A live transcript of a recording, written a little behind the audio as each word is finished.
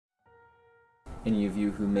Any of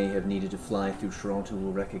you who may have needed to fly through Toronto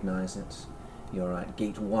will recognize it. You're at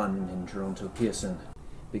Gate 1 in Toronto Pearson,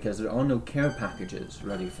 because there are no care packages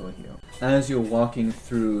ready for you. As you're walking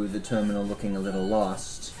through the terminal looking a little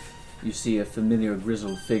lost, you see a familiar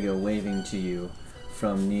grizzled figure waving to you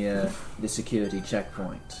from near the security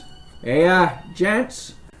checkpoint. Hey,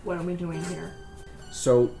 gents! What are we doing here?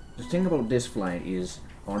 So, the thing about this flight is,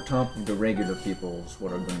 on top of the regular peoples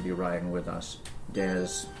what are going to be riding with us,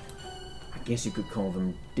 there's, I guess you could call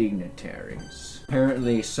them dignitaries.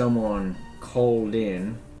 Apparently someone called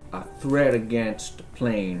in a threat against the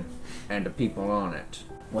plane and the people on it.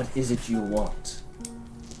 What is it you want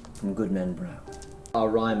from Goodman Brown? A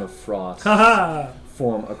rhyme of frost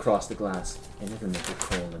form across the glass. I never make it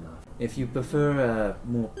cold enough. If you prefer a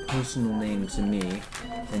more personal name to me,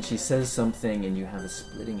 and she says something and you have a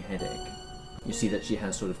splitting headache, you see that she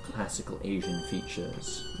has sort of classical Asian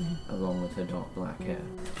features, along with her dark black hair.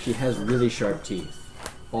 She has really sharp teeth,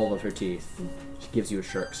 all of her teeth. She gives you a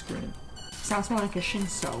shark's grin. Sounds more like a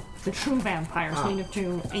Shinso, the true vampires native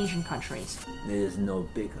to Asian countries. There is no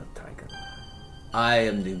bigger tiger. I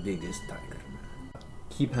am the biggest tiger.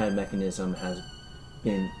 Keypad mechanism has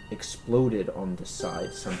been exploded on this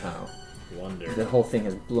side somehow. Wonder. The whole thing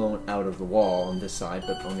has blown out of the wall on this side,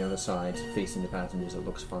 but on the other side, facing the passengers, it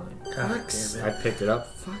looks fine. I picked it up.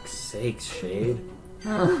 Fuck's sakes, Shade.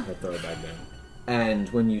 I throw it back down. And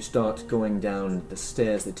when you start going down the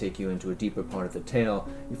stairs that take you into a deeper part of the tail,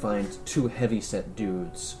 you find two heavy-set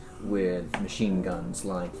dudes with machine guns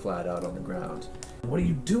lying flat out on the ground. What are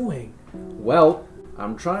you doing? Well,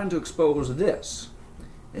 I'm trying to expose this.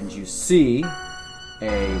 And you see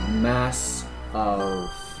a mass of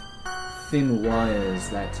thin wires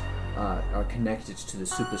that are connected to the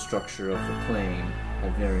superstructure of the plane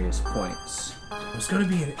at various points. There's going to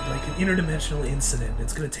be an interdimensional incident.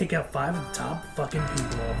 It's going to take out 5 of the top fucking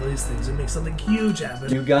people, all these things, and make something huge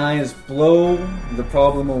happen. You guys blow the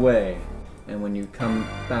problem away. And when you come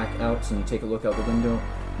back out and you take a look out the window,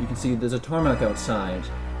 you can see there's a tarmac outside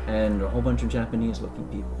and a whole bunch of Japanese-looking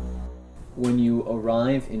people. When you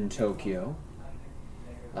arrive in Tokyo,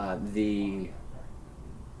 the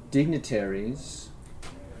dignitaries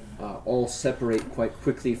all separate quite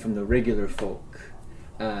quickly from the regular folk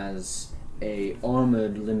as a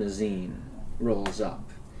armored limousine rolls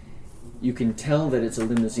up. You can tell that it's a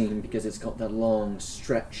limousine because it's got that long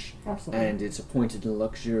stretch. Absolutely. And it's appointed in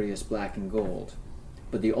luxurious black and gold.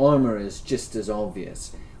 But the armor is just as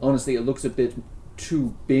obvious. Honestly, it looks a bit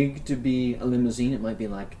too big to be a limousine. It might be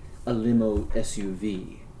like a limo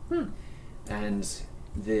SUV. And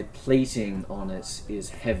the plating on it is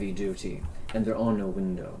heavy duty, and there are no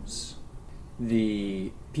windows.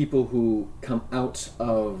 The people who come out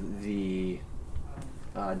of the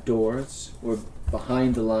doors were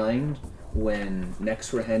behind the line when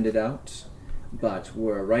necks were handed out, but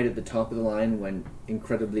were right at the top of the line when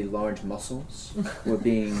incredibly large muscles were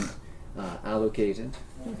being allocated.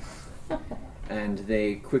 And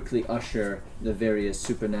they quickly usher the various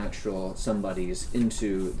supernatural somebodies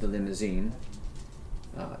into the limousine.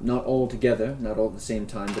 Not all together, not all at the same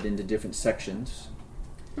time, but into different sections.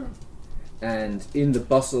 And in the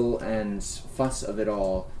bustle and fuss of it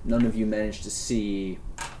all, none of you managed to see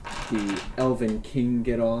the Elven King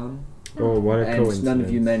get on. Oh, what a coincidence. And none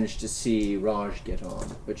of you managed to see Raj get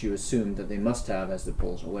on, but you assumed that they must have as it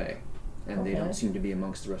pulls away. And they don't seem to be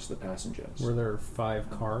amongst the rest of the passengers. Were there 5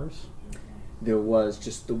 cars? There was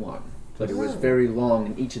just the one, but it was very long,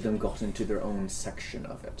 and each of them got into their own section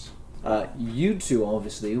of it. You two,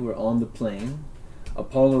 obviously, were on the plane.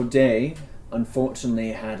 Apollo Day,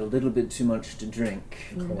 unfortunately, had a little bit too much to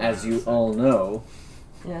drink, as you all know.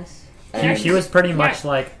 Yes. He was pretty much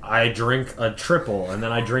like, I drink a triple, and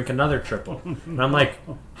then I drink another triple. And I'm like,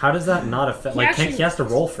 how does that not affect... he has to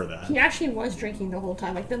roll for that. He actually was drinking the whole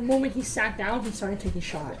time. Like, the moment he sat down, he started taking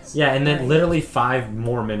shots. Yeah, and then literally 5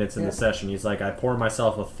 more minutes in the session, he's like, I pour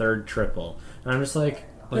myself a 3rd triple. And I'm just like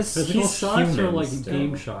physical shots or like still.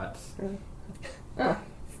 game shots?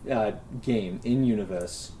 Game, in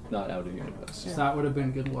universe, not out of universe. So that would have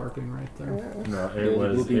been good LARPing right there. No, it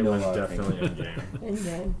was definitely in game.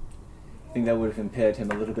 And I think that would have impaired him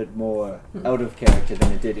a little bit more out of character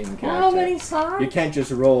than it did in character. how many times? You can't just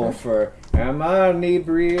roll for, am I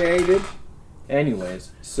inebriated?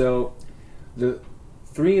 Anyways, so the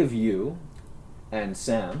 3 of you and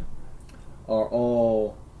Sam are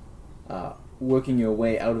all working your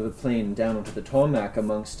way out of the plane and down onto the tarmac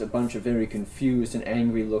amongst a bunch of very confused and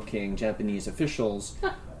angry-looking Japanese officials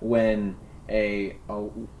when a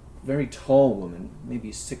very tall woman,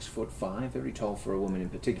 maybe 6'5", very tall for a woman in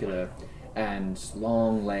particular, and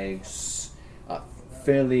long legs,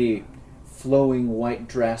 fairly flowing white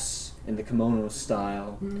dress in the kimono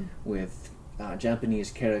style with Japanese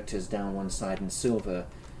characters down one side in silver,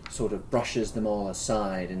 sort of brushes them all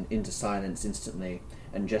aside and into silence instantly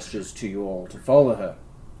and gestures to you all to follow her.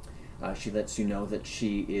 She lets you know that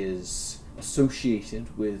she is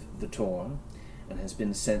associated with the Tor and has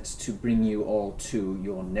been sent to bring you all to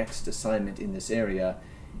your next assignment in this area.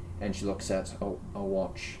 And she looks at a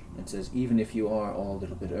watch and says, even if you are all a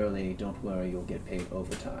little bit early, don't worry, you'll get paid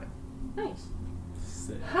overtime. Nice.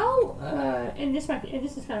 How, and this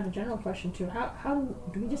is kind of a general question too, how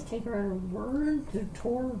do we just take her at her word? Do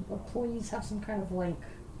tour employees have some kind of like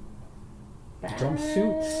badge?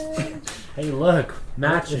 Jumpsuits. Hey, look,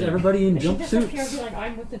 matching. Is everybody in She just appear jumpsuits? to be like,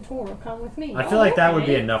 I'm with the tour, come with me. I feel like that would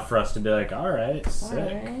be okay. enough for us to be like, all right, sick.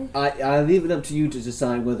 Alright. I leave it up to you to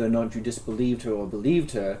decide whether or not you disbelieved her or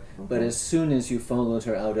believed her, but Okay. as soon as you followed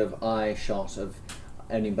her out of eye shot of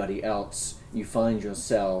anybody else, you find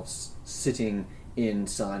yourselves sitting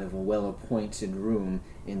inside of a well-appointed room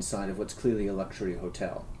inside of what's clearly a luxury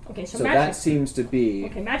hotel. Okay, so So magic. that seems to be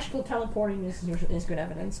Magical teleporting is good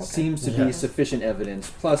evidence. Okay. seems to Yeah. be sufficient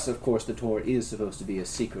evidence. Plus, of course, the Tor is supposed to be a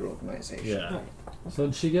secret organization. Yeah. Right. So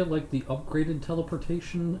did she get like the upgraded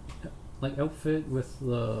teleportation like outfit with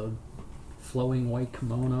the flowing white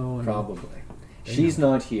kimono? And Probably. She's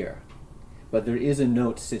not here, but there is a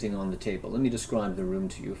note sitting on the table. Let me describe the room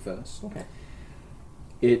to you first. Okay.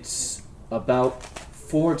 It's about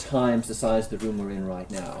 4 times the size of the room we're in right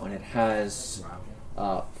now, and it has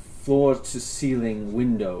floor-to-ceiling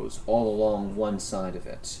windows all along one side of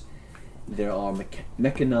it. There are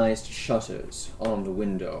mechanized shutters on the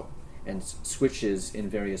window and switches in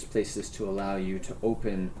various places to allow you to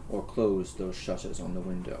open or close those shutters on the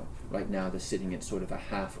window. Right now they're sitting at sort of a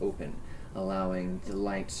half open, allowing the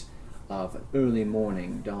light of early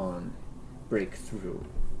morning dawn break through.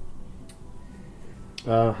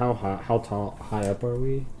 How high up are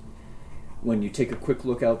we? When you take a quick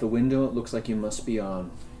look out the window, it looks like you must be on,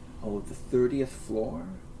 the 30th floor.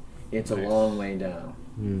 It's a long way down.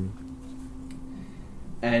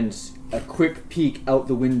 And a quick peek out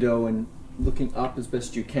the window and looking up as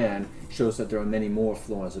best you can shows that there are many more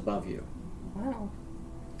floors above you. Wow.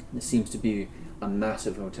 It seems to be a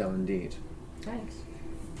massive hotel indeed. Thanks.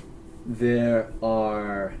 There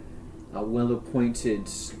are well-appointed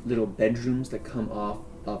little bedrooms that come off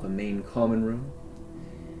of a main common room.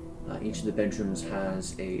 Each of the bedrooms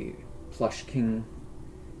has a plush king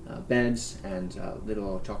bed and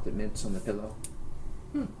little chocolate mints on the pillow.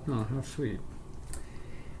 Oh, how sweet.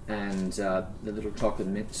 And the little chocolate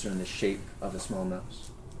mints are in the shape of a small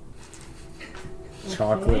mouse.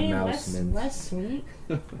 Chocolate Okay, mouse mints. less sweet.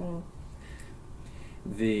 Oh.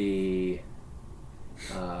 The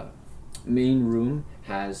main room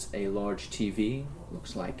has a large TV,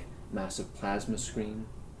 looks like massive plasma screen.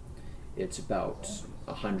 It's about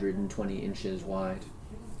 120 inches wide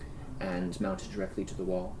and mounted directly to the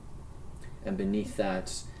wall. And beneath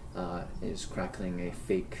that is crackling a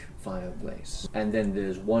fake fireplace. And then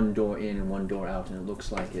there's one door in and one door out, and it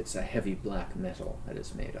looks like it's a heavy black metal that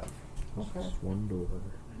it's made of. Okay. Just one door.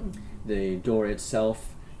 The door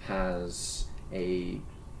itself has a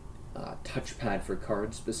touchpad for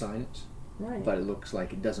cards beside it, Right. but it looks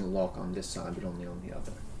like it doesn't lock on this side, but only on the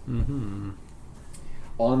other. Mm-hmm.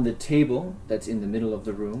 On the table that's in the middle of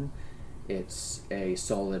the room, it's a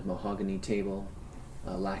solid mahogany table,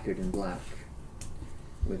 lacquered in black,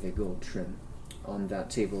 with a gold trim. On that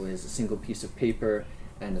table is a single piece of paper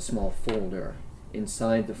and a small folder.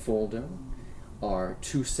 Inside the folder are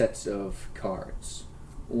 2 sets of cards.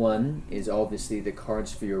 One is obviously the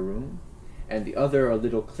cards for your room, and the other are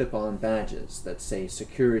little clip-on badges that say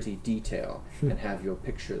security detail and have your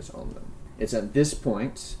pictures on them. It's at this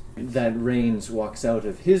point that Rains walks out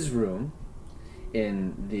of his room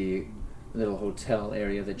in the little hotel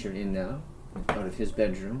area that you're in now, out of his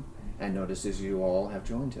bedroom, and notices you all have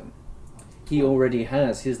joined him. He already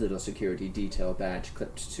has his little security detail badge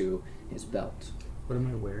clipped to his belt. What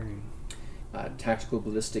am I wearing? A tactical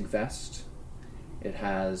ballistic vest. It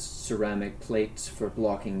has ceramic plates for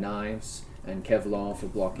blocking knives and Kevlar for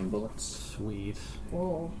blocking bullets. Sweet.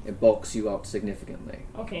 Whoa. It bulks you out significantly.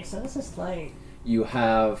 Okay, so this is like. You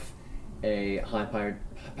have a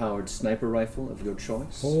high-powered sniper rifle of your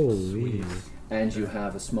choice, Holy. and you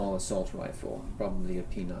have a small assault rifle, probably a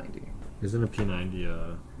P90. Isn't a P90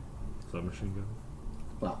 a submachine gun?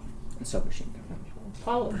 Well, a submachine gun.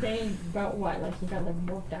 Follow day about what? Like he got like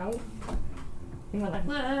worked out? He went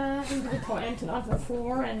like into the toilet and onto the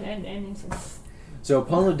floor and into. So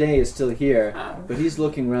Apollo Day is still here, but he's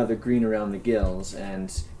looking rather green around the gills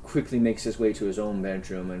and quickly makes his way to his own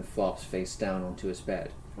bedroom and flops face down onto his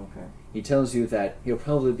bed. Okay. He tells you that he'll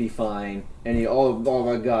probably be fine, and oh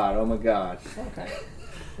my god. Okay.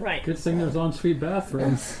 Right. Good thing there's ensuite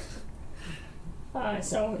bathrooms.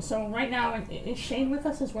 So right now, is Shane with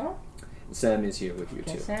us as well? Sam is here with you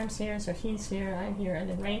Okay, too. Sam's here, so he's here, I'm here, and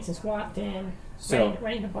then Rains has walked in, So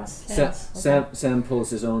ready to bust heads. Sam pulls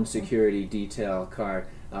his own security detail card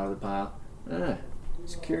out of the pile.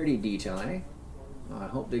 Security detail, eh? Oh, I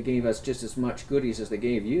hope they gave us just as much goodies as they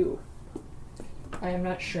gave you. I am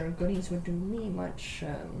not sure goodies would do me much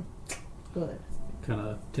good. Kind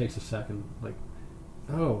of takes a second, like,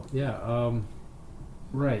 oh yeah,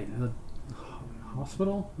 right, the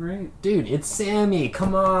hospital, right? Dude, it's Sammy.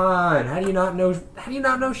 Come on. How do you not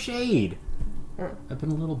know Shade? I've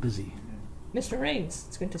been a little busy. Mr. Rains,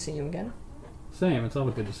 it's good to see you again. Same. It's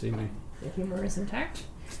always good to see me. Your humor is intact.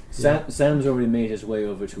 Sam's already made his way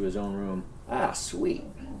over to his own room. Ah, sweet.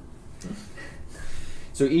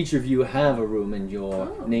 So each of you have a room, and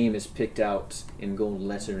your name is picked out in gold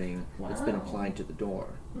lettering that's been applied to the door.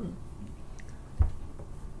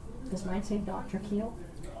 Does mine say Dr. Keel?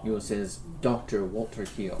 Yours says Dr. Walter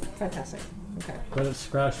Keel. Fantastic. Okay. But it's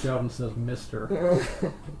scratched out and says Mister.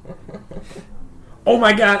 Oh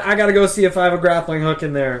my god, I gotta go see if I have a grappling hook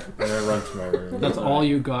in there. And I run to my room. That's all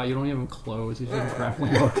you got. You don't even have clothes. You just have a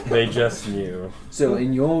grappling hook. They just knew. So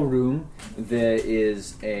in your room, there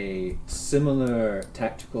is a similar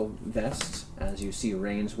tactical vest as you see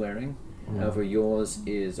Rain's wearing. However, yours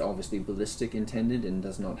is obviously ballistic intended and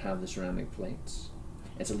does not have the ceramic plates.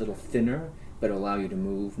 It's a little thinner, but will allow you to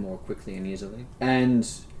move more quickly and easily. And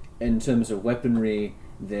in terms of weaponry,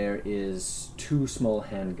 there is 2 small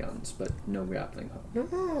handguns, but no grappling hook.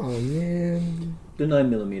 Oh, man. They're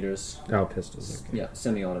 9mm. Oh, pistols. Okay. Yeah,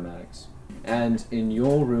 semi-automatics. And in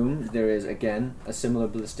your room, there is, again, a similar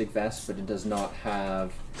ballistic vest, but it does not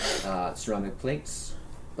have ceramic plates,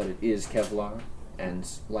 but it is Kevlar, and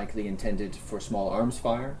likely intended for small arms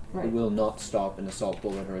fire. Right. It will not stop an assault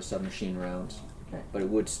bullet or a submachine round, Right. but it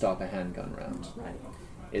would stop a handgun round. Right.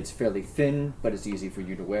 It's fairly thin, but it's easy for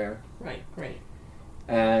you to wear. Right. Great.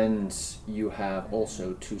 And you have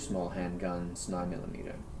also 2 small handguns,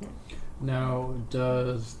 9mm. Now,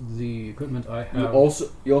 does the equipment I have...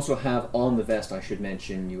 You also have on the vest, I should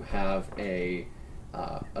mention, you have a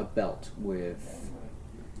belt with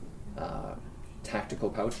tactical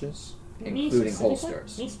pouches, including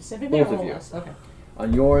holsters. Me specifically Both or of all you. of us? Okay.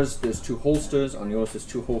 On yours, there's 2 holsters. On yours, there's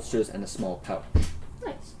 2 holsters and a small pouch.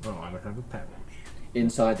 Nice. Oh, I don't have a pouch.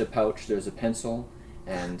 Inside the pouch, there's a pencil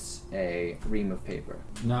and a ream of paper.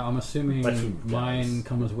 Now, I'm assuming But who mine does?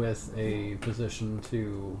 comes with a position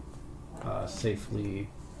to safely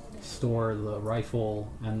store the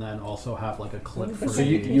rifle, and then also have like a clip for So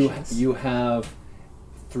the... you have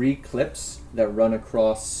 3 clips that run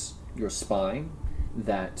across your spine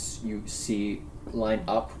that you see line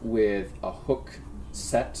up with a hook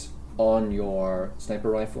set on your sniper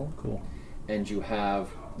rifle. Cool. And you have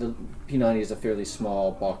the P90 is a fairly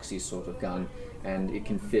small, boxy sort of gun, and it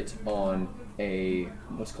can fit on a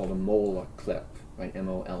what's called a mole clip, right?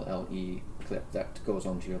 MOLLE clip that goes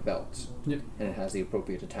onto your belt. Yep. And it has the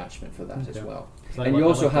appropriate attachment for that as Okay. well. So And I you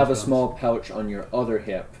also like have a those small pouch on your other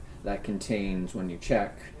hip that contains, when you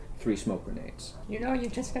check, 3 smoke grenades. You know,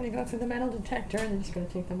 you're just going to go through the metal detector and then just going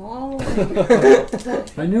to take them all away.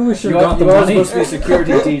 I knew we should You have got the are money. supposed to be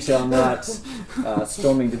security detail, not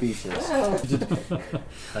storming the beaches. Oh,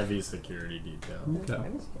 Heavy security detail. Okay.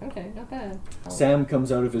 okay, not bad. Sam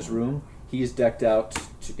comes out of his room. He's decked out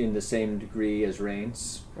in the same degree as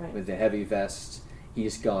Rains, Right. with a heavy vest.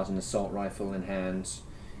 He's got an assault rifle in hand.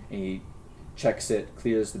 And he checks it,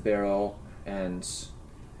 clears the barrel, and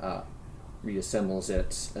reassembles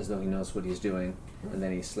it as though he knows what he's doing, and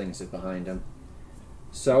then he slings it behind him.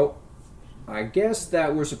 So, I guess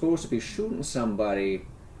that we're supposed to be shooting somebody,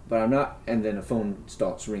 but I'm not. And then a phone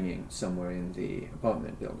starts ringing somewhere in the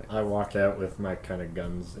apartment building. I walk out with my kind of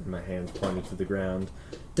guns in my hands pointed to the ground.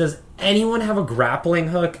 Does anyone have a grappling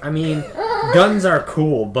hook? I mean, guns are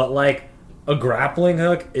cool, but like a grappling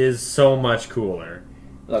hook is so much cooler.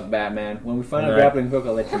 Look, Batman, when we find a Right. grappling hook,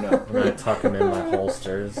 I'll let you know. I'm gonna tuck them in my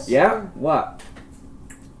holsters. Yeah? What?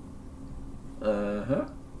 Uh-huh.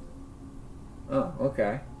 Oh,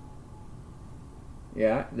 okay.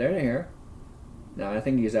 Yeah, they're here. No, I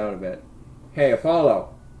think he's out of it. Hey,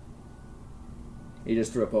 Apollo! He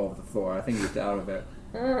just threw up over the floor. I think he's out of it.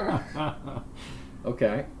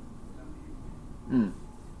 Okay.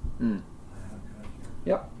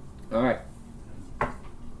 Yep. Alright.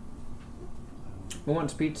 Who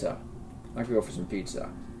wants pizza? I could go for some pizza.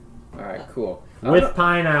 Alright, cool. With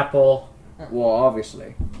pineapple. Well, obviously.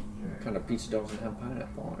 What kind of pizza doesn't have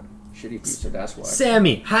pineapple on it? Shitty pizza, that's why.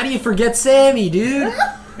 Sammy! How do you forget Sammy, dude?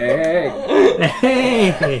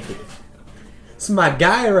 Hey! It's my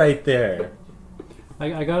guy right there.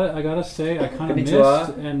 I gotta say, I kind of missed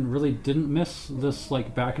Konnichiwa. and really didn't miss this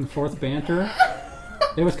like back and forth banter.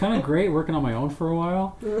 It was kind of great working on my own for a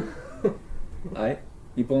while. Ai,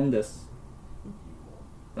 ippon desu.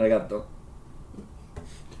 Arigato.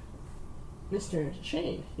 Mr.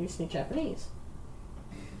 Shade, you speak Japanese.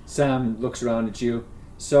 Sam looks around at you.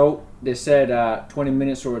 So, they said 20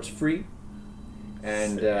 minutes or it's free.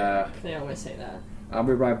 And They always say that. I'll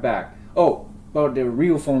be right back. Oh, about the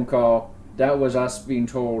real phone call, that was us being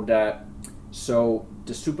told that, so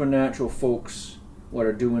the supernatural folks what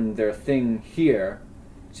are doing their thing here,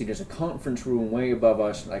 see there's a conference room way above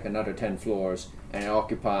us, like another 10 floors, and it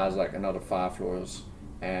occupies like another 5 floors,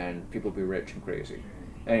 and people be rich and crazy.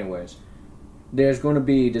 Anyways, there's going to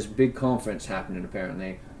be this big conference happening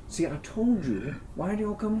apparently. See, I told you, why do you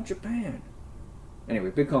all come to Japan?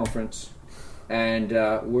 Anyway, big conference, and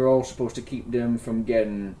we're all supposed to keep them from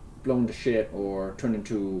getting blown to shit or turned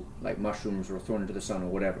into like mushrooms or thrown into the sun or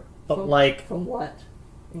whatever. But like, From what?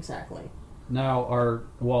 Exactly. Now,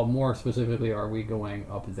 more specifically, are we going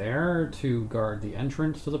up there to guard the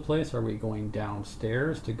entrance to the place? Are we going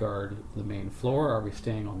downstairs to guard the main floor? Are we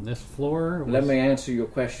staying on this floor? Let me answer your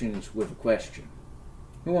questions with a question.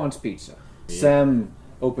 Who wants pizza? Sam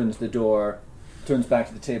opens the door, turns back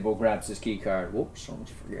to the table, grabs his key card. Whoops,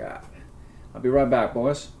 almost forgot. I'll be right back,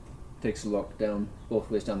 boys. Takes a look down, both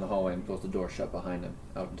ways down the hallway, and pulls the door shut behind him,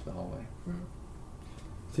 out into the hallway.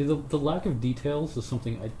 See, the lack of details is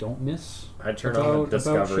something I don't miss. I turn on the about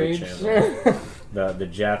Discovery Shades. Channel. the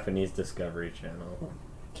Japanese Discovery Channel.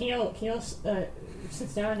 Keo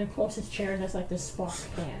sits down and pulls his chair and has like this Spock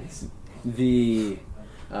hands. The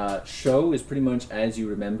show is pretty much as you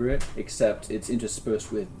remember it, except it's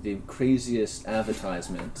interspersed with the craziest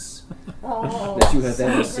advertisements Oh, that you have so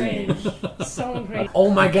ever great. seen. So great. Oh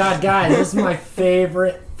my god, guys, this is my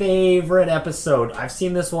favorite episode. I've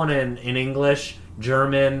seen this one in English,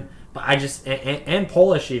 German, but I just and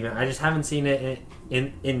Polish even. I just haven't seen it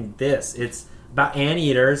in this. It's about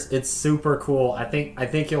anteaters. It's super cool. I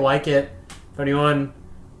think you'll like it. If anyone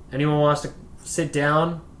wants to sit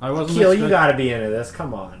down, Keel, you gotta be into this.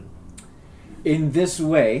 Come on. In this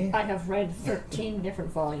way, I have read 13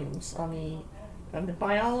 different volumes on the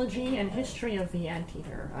biology and history of the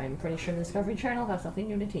anteater. I'm pretty sure the Discovery Channel has something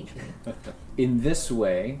new to teach me. in this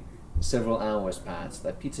way, several hours pass.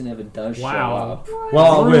 That pizza never does show Wow. up.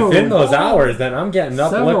 Well, True. within those hours, then I'm getting up,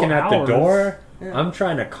 Several looking at the hours. door. Yeah. I'm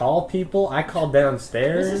trying to call people. I called This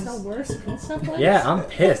downstairs. is the worst pizza place? Yeah, I'm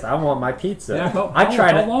pissed. I want my pizza. Yeah, I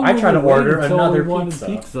try to order another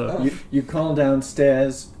pizza. You call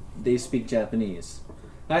downstairs, they speak Japanese.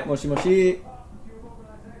 Hi, moshi moshi.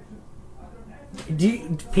 Do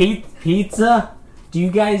you, pizza? Do you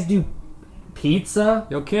guys do pizza?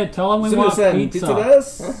 Yo, kid, tell him we want Sumimasen, pizza.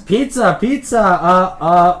 desu? Pizza.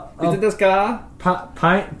 Pizza desu ka?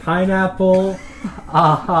 Pineapple.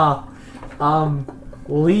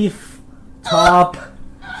 Leaf top.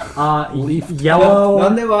 Leaf yellow.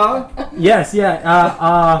 Nande wa? Yes,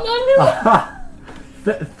 yeah.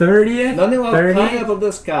 30th. Nande wa 30th. pineapple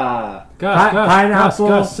desu ka? Gus,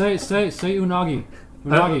 pineapple. say unagi.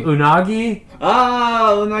 Unagi. Unagi.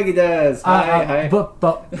 Ah, unagi desu. Hi.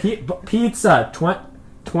 But pizza.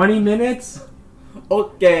 20 minutes.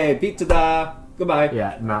 Okay, pizza da. Goodbye.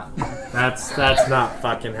 Yeah, that's not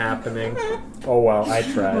fucking happening. Oh well, I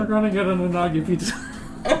We're tried. gonna get an unagi pizza.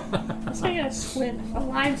 Let's get a squid, a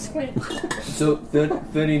live squid. So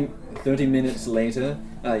 30 minutes later,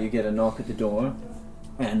 you get a knock at the door,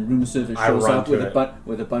 and room service I shows run up to with it.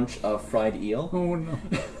 with a bunch of fried eel, Oh no.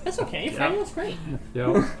 That's okay. Friday was great.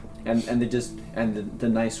 Yo. and the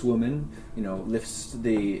nice woman, lifts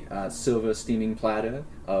the silver steaming platter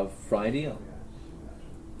of fried eel.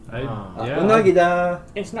 Unagi da.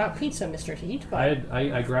 It's not pizza, Mr. Heat, but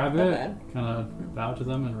I grab Not it, bad. kind of bow to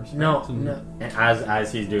them in respect. No. and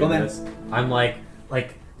As he's doing Come in. this, I'm like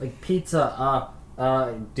pizza.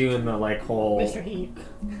 Doing the like whole. Mr. Heat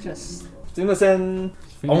just Sumimasen.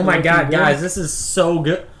 Oh my god, good. guys, this is so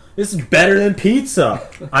good. This is better than pizza.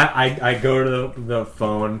 I go to the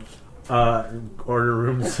phone, order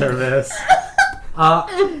room service.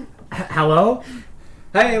 Hello?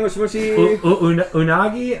 Hey, moshi moshi.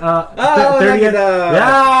 Unagi? Unagi da.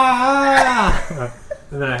 Yeah!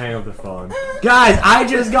 And then I hang up the phone. Guys, I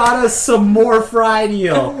just got us some more fried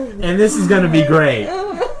eel, and this is gonna be great.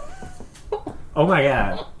 Oh my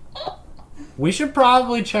god. We should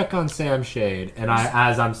probably check on Sam Shade. And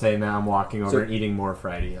as I'm saying that, I'm walking over and eating more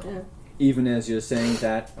fried eel. Even as you're saying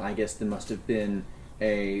that, I guess there must have been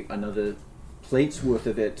another plate's worth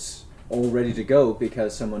of it all ready to go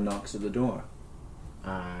because someone knocks at the door.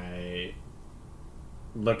 I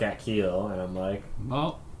look at Keel and I'm like,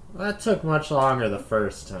 Well, that took much longer the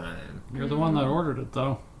first time. you're the one that ordered it,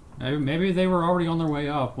 though. Maybe they were already on their way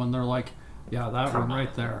up when they're like, yeah, that one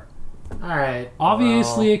right there. Alright.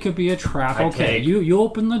 Obviously, it could be a trap. I Okay, take- you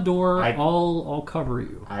open the door. I- I'll cover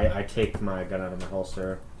you. I take my gun out of my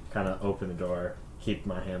holster, kind of open the door, keep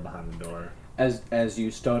my hand behind the door. As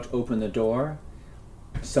you start to open the door,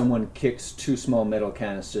 someone kicks 2 small metal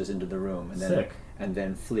canisters into the room Sick. and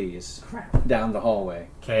then flees Crap. down the hallway.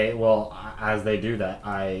 Okay, well, as they do that,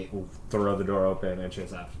 I throw the door open and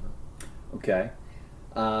chase after them. Okay.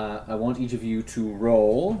 I want each of you to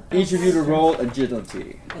roll. Each of you to roll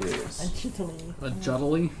agility, please. Agility. A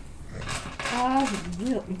juddly.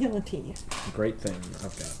 Agility. Great thing.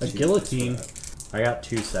 I've got A guillotine. I got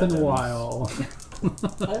 2 It's sevens. been a while.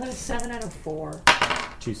 I got a 7 out of 4.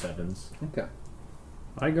 2 sevens. Okay.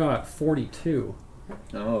 I got 42.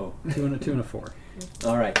 Oh. 2 and a 4.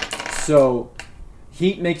 All right. So,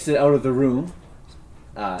 Heat makes it out of the room,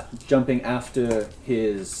 jumping after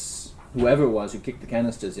whoever it was who kicked the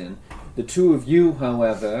canisters in. The 2 of you,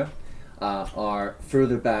 however, are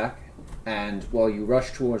further back, and while you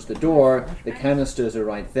rush towards the door, the canisters are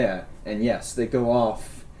right there. And yes, they go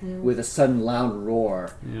off with a sudden loud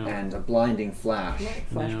roar Yeah. and a blinding flash.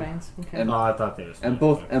 Flashbangs. Okay. And- Oh, I thought they were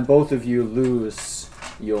And both of you lose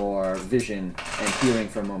your vision and hearing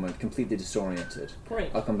for a moment, completely disoriented. Great.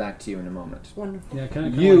 I'll come back to you in a moment. Wonderful. Yeah, kind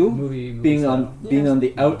of You, like movie being style. on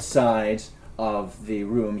the outside of the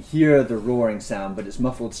room, hear the roaring sound, but it's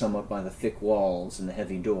muffled somewhat by the thick walls and the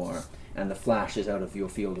heavy door, and the flash is out of your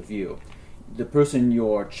field of view. The person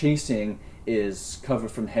you're chasing is covered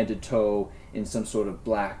from head to toe in some sort of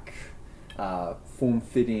black,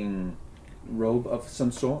 form-fitting robe of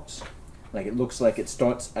some sort. Like, it looks like it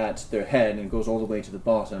starts at their head and goes all the way to the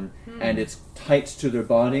bottom, and it's tight to their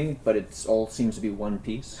body, but it all seems to be one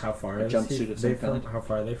piece. How far A is jumpsuit he? of some kind. How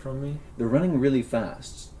far are they from me? They're running really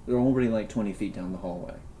fast. They're already like 20 feet down the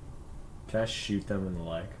hallway. Can I shoot them in the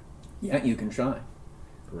leg? Yeah, you can try.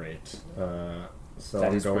 Great. So That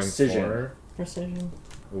I'm is going precision. for... Precision.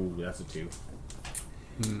 Ooh, that's a 2.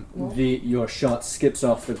 Your shot skips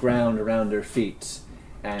off the ground around their feet,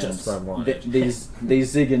 and Just what I wanted. they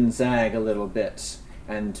zig and zag a little bit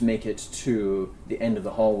and make it to the end of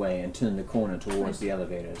the hallway and turn the corner towards the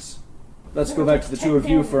elevators. Let's go back to the 2 of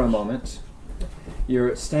you for a moment.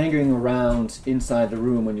 You're staggering around inside the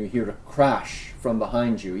room when you hear a crash from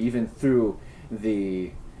behind you, even through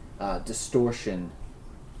the distortion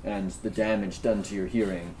and the damage done to your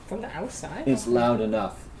hearing. From the outside? It's loud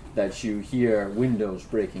enough that you hear windows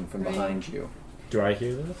breaking from behind you. Do I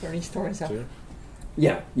hear this? 30 stories up. Too?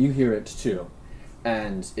 Yeah, you hear it too.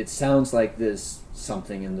 And it sounds like there's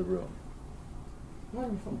something in the room.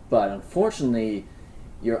 Wonderful. But unfortunately,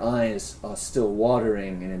 your eyes are still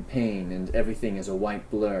watering and in pain, and everything is a white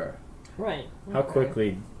blur. Right. How okay.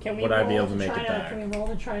 quickly Can we would I be roll able to make try it back? Can we roll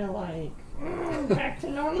to try to, like, back to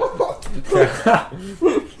normal?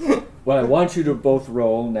 What I want you to both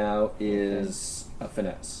roll now is a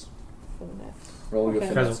finesse. Roll your Okay.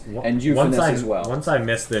 finesse. Because And you once finesse I as well. once I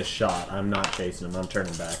miss this shot, I'm not chasing him. I'm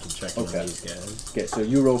turning back and checking Okay. on these guys. Okay, so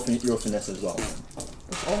you roll your finesse as well.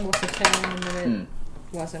 It's almost a 10 and then Hmm.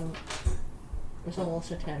 it wasn't. It was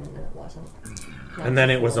almost a 10 and then it wasn't. Now And then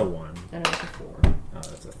it's it was a 4. 1. And it was a 4. Oh,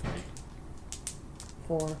 that's a 3.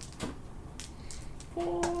 4.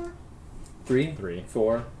 4. 3? 3.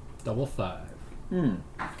 4? Double 5.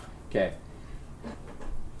 Okay.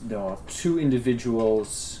 There are 2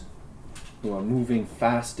 individuals who are moving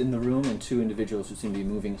fast in the room, and 2 individuals who seem to be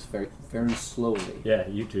moving very, very slowly. Yeah,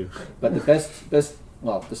 you too. But the best,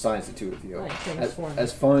 well, besides the 2 of you, Right, so there's 4.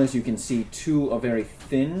 as far as you can see, 2 are very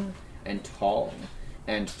thin and tall,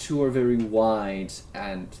 and 2 are very wide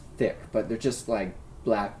and thick, but they're just like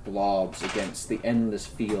black blobs against the endless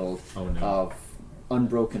field of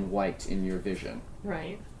unbroken white in your vision.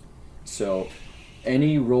 Right. So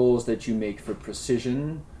any rolls that you make for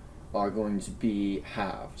precision are going to be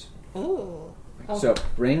halved. Ooh. Oh. So,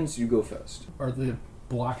 Reigns, you go first. Are the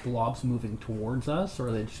black blobs moving towards us, or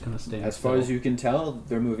are they just kind of staying As far as you can tell,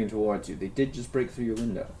 they're moving towards you. They did just break through your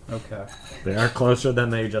window. Okay. They are closer than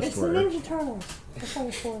they just It's were. the Ninja Turtles. That's how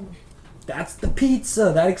we call them. That's the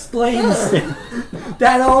pizza. That explains it.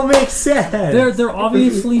 That all makes sense. They're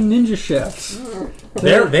obviously ninja chefs.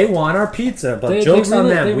 They want our pizza, but joke's on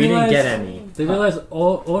them. We didn't get any. They realize,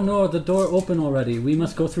 oh no, the door open already. We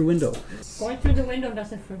must go through window. Going through the window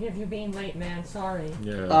doesn't forgive you being late, man. Sorry.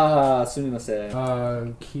 Yeah.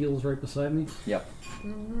 Sunimase. Keel's right beside me. Yep.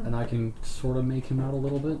 And I can sort of make him out a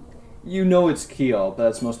little bit. You know it's Keel, but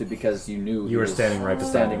that's mostly because you knew You were was standing right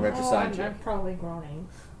beside standing him. right beside I'm you. probably groaning.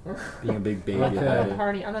 Being a big baby. Okay.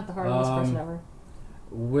 I'm not the hardiest person ever.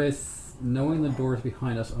 With knowing the doors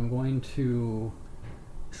behind us, I'm going to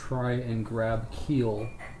try and grab Keel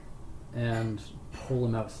and pull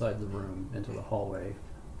him outside the room into the hallway.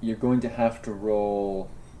 You're going to have to roll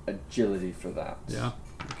agility for that. Yeah?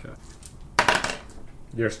 Okay.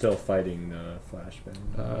 You're still fighting the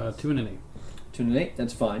flashbang. 2 and an 8. 2 and an 8,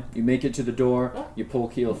 that's fine. You make it to the door, you pull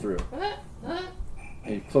Keel through. Are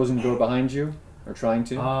you closing the door behind you? Or trying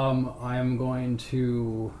to? I am going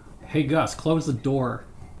to... Hey Gus, close the door.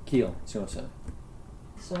 Keel, it's your turn.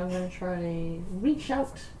 So I'm going to try to reach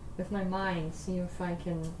out with my mind, see if I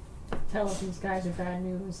can tell if these guys are bad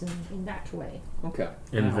news in that way. Okay.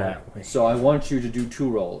 In that way. So I want you to do 2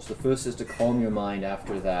 rolls. The first is to calm your mind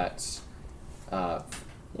after that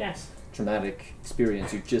Yes. traumatic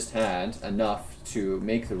experience you just had enough to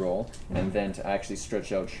make the roll, and then to actually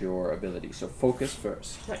stretch out your ability. So focus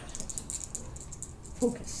first. Right.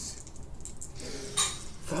 Focus.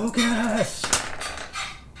 Focus!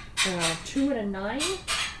 2 and a 9.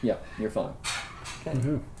 Yeah, you're fine. Okay.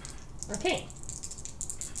 Mm-hmm. Okay.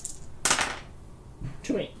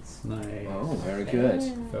 2 8s. Nice. Oh, very good.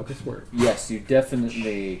 Focus work. Yes, you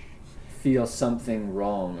definitely feel something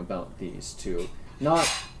wrong about these two. Not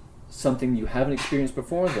something you haven't experienced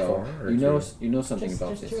before, though. 4 or You know 2? you know something Just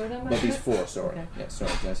about 2 this. of them, But I these think? 4, sorry. Okay. Yeah,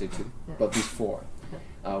 sorry, did I say 2? Yeah. But these 4.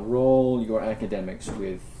 Roll your academics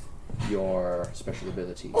with your special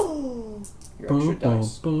ability. Oh. Your extra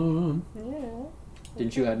dice. Yeah.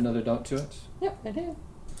 Didn't you add another dot to it? Yep, I did.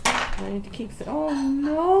 I need to keep the... Oh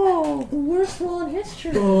no! The worst roll in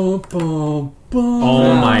history! Oh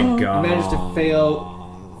my god. You managed to fail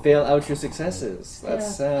out your successes.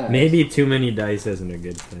 That's sad. Maybe too many dice isn't a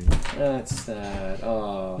good thing. That's sad.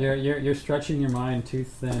 Oh. You're stretching your mind too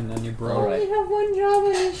thin, and you I broke. Alright. only have 1 job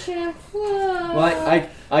on this ship. Well,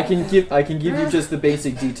 I can give you just the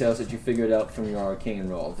basic details that you figured out from your arcane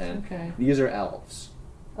roll. Then Okay. these are elves.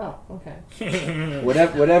 Oh, okay.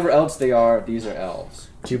 Whatever else they are, these are elves.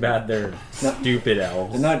 Too bad they're stupid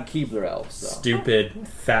elves. They're not Keebler elves, though. Stupid,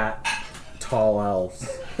 fat, tall elves.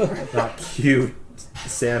 Not cute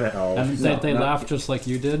Santa elves. And they not laugh cute. just like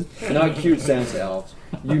you did. They're not cute Santa elves.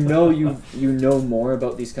 You know more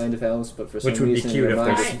about these kind of elves, but for some Which would be reason cute your if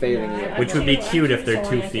mind they're is failing you. Which would be cute if they're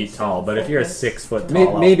 2 feet tall, but if you're a 6 foot tall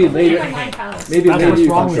elf, Maybe later, That's maybe what's you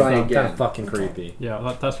wrong can with try them. kind again. of fucking creepy.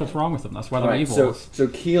 Yeah, that's what's wrong with them. That's why they're Alright, evil. so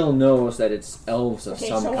Keel knows that it's elves of Okay,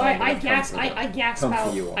 some so kind. I that gasp come for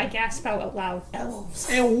out. you all. I gasp out loud. Elves.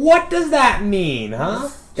 And what does that mean, huh?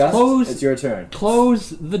 Gus, Close- it's your turn.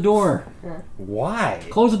 Close the door. Why?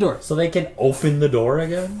 Close the door. So they can open the door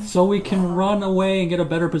again? So we can run away and get a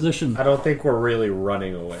better position. I don't think we're really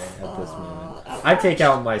running away at this moment. I take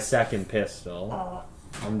out my second pistol.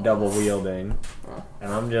 I'm double wielding,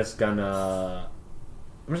 and I'm just gonna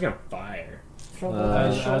fire.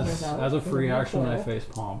 As a free action, I face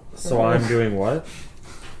palm. So I'm doing what?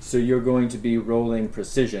 So you're going to be rolling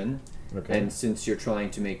precision, Okay. and since you're trying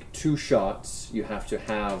to make 2 shots, you have to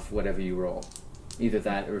have whatever you roll. Either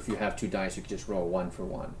that, or if you have 2 dice, you can just roll 1 for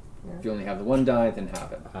 1. If you only have the 1 die, then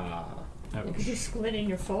have it. Because you're splitting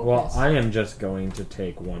your focus. Well, I am just going to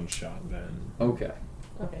take 1 shot then. Okay.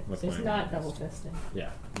 Okay, with so it's my not bonus. double fisting. Yeah.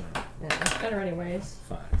 No. Yeah, it's better anyways.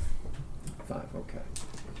 5. 5, okay.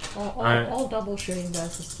 All double shooting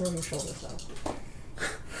does is throw your shoulders up.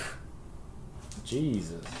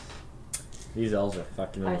 Jesus. These elves are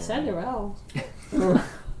fucking I annoying. said they were elves.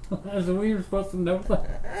 So we were supposed to know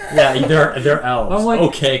that. Yeah, they're elves. I'm like,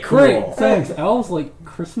 okay, cool. Great, thanks. Elves like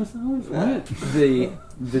Christmas elves? What?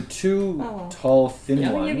 The 2 tall, thin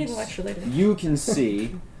Yeah, ones you're getting a lecture later. you can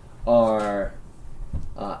see are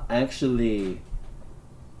actually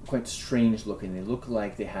quite strange looking. They look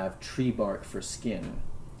like they have tree bark for skin,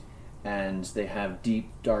 and they have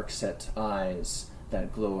deep, dark set eyes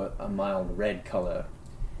that glow a mild red color,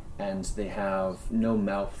 and they have no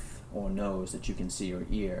mouth or nose that you can see, or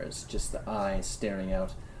ears, just the eyes staring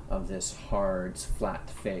out of this hard, flat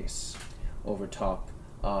face over top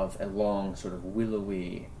of a long, sort of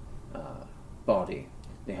willowy body.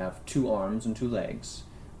 They have 2 arms and 2 legs,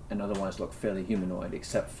 and otherwise look fairly humanoid,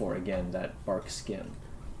 except for, again, that bark skin.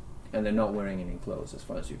 And they're not wearing any clothes, as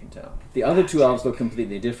far as you can tell. The other 2 elves look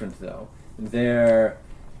completely different, though. They're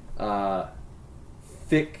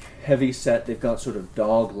thick, heavy set. They've got sort of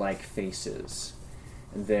dog-like faces.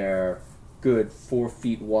 They're good 4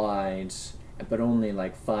 feet wide, but only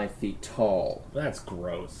like 5 feet tall. That's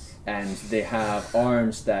gross. And they have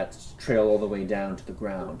arms that trail all the way down to the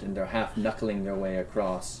ground, and they're half knuckling their way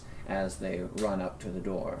across, as they run up to the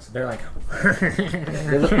door. So they're like,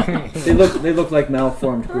 They look like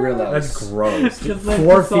malformed gorillas. that's gross. Just like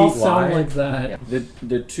 4 this all feet sound wide. like that. Yeah.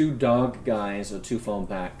 The two dog guys are too far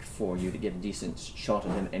back for you to get a decent shot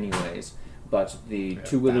of them anyways. But the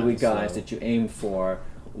two willowy that's guys slow. that you aim for,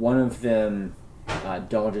 one of them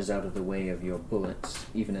dodges out of the way of your bullets,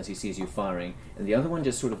 even as he sees you firing, and the other one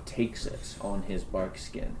just sort of takes it on his bark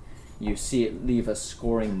skin. You see it leave a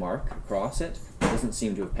scoring mark across it, but it doesn't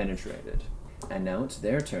seem to have penetrated. And now it's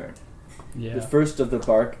their turn. Yeah. The first of the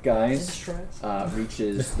bark guys Distress.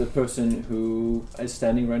 reaches the person who is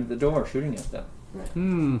standing right at the door, shooting at them.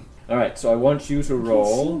 Hmm. All right, so I want you to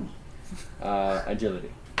roll agility.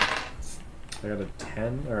 I got a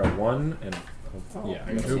 10 or a 1 and yeah,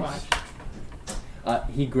 I got a 5.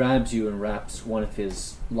 He grabs you and wraps one of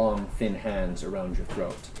his long, thin hands around your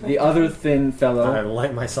throat. The other thin fellow, I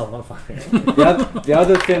light myself on fire. the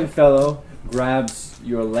other thin fellow grabs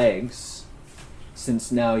your legs,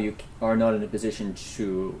 since now you are not in a position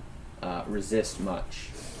to resist much.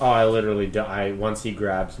 Oh, I literally once he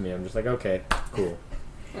grabs me, I'm just like, okay, cool.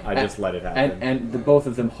 I just let it happen. And the both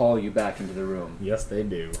of them haul you back into the room. Yes, they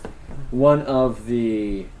do. One of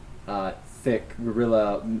the thick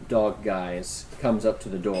gorilla dog guys comes up to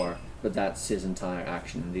the door, but that's his entire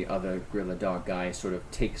action. The other gorilla dog guy sort of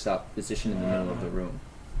takes up position in the middle of the room.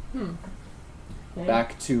 Okay.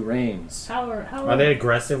 Back to Reigns. Are they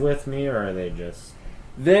aggressive with me, or are they just?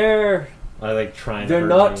 They're Are they trying to they're hurt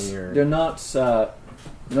not me? Or? they're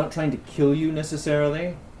not trying to kill you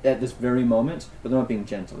necessarily at this very moment, but they're not being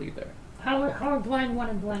gentle either. How are blind 1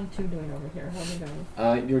 and blind 2 doing over here? How are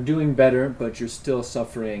they doing? You're doing better, but you're still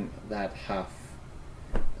suffering that half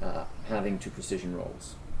having to precision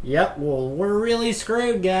rolls. Yep. Well, we're really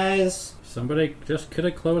screwed, guys. Somebody just could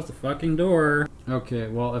have closed the fucking door. Okay,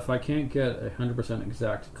 well, if I can't get a 100%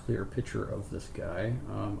 exact clear picture of this guy,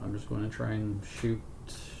 I'm just going to try and shoot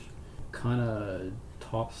kind of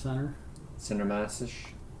top center. Center massish.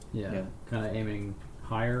 Yeah. Kind of aiming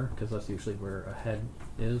higher, because that's usually where a head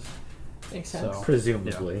is. Makes sense. So,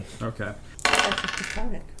 Presumably. okay. That's just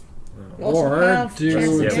cathartic. You also Or have do chance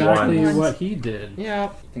to exactly get ones. what he did. Yeah.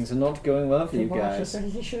 Things are not going well for you guys. So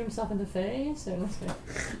did he shoot himself in the face? Or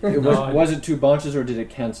Was it 2 bunches or did it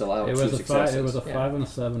cancel out It 2 was a successes? 5. It was a Yeah. 5 and a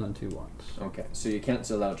 7 and 2 1s. Okay, so you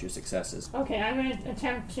cancel out your successes. Okay, I'm going to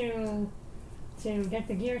attempt to get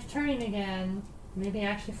the gears turning again. Maybe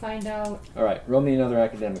actually find out. All right, roll me another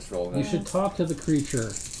academics roll. Then. You should talk to the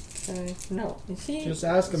creature. No, you see. Just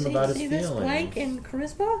ask him about his See this feelings. blank in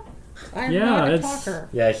charisma? I'm Yeah, not a it's- talker.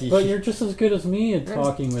 Yeah, But you're just as good as me at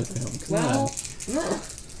talking with him. Come Well, on. no.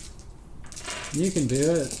 You can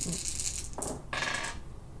do it.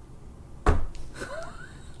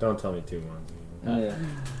 Don't tell me 2 ones. Yeah.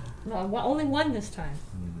 No, only 1 this time.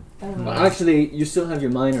 Well, actually, you still have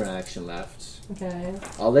your minor action left. Okay.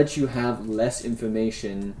 I'll let you have less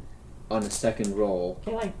information on a second roll.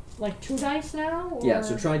 Okay, like 2 dice now? Or? Yeah,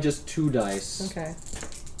 so try just 2 dice. Okay.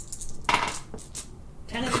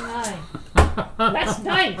 10 and a 9. Less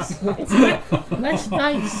dice. It's not less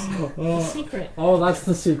dice. The secret. Oh, that's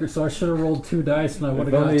the secret. So I should have rolled 2 dice and I would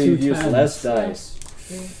If have got only 2 you used 10s. less dice.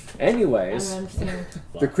 Yeah. I Anyways, don't understand.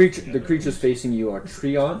 the creatures facing you are Oh,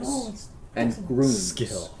 treants it's and grooms.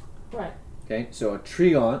 Skill. right. Okay, so a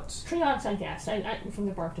treant, Treants, I guess. I from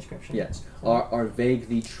the bark description. yes, are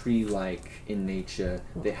vaguely tree-like in nature.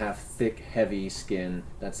 They have thick, heavy skin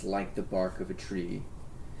that's like the bark of a tree.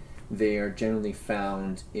 They are generally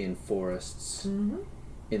found in forests Mm-hmm.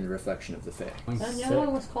 in the reflection of the Fae. And the other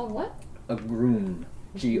one was called what? A groom,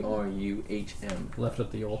 Gruhm. Left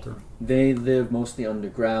at the altar. They live mostly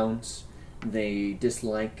underground. They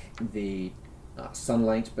dislike the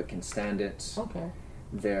sunlight but can stand it. Okay.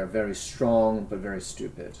 They're very strong but very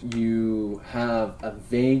stupid. You have a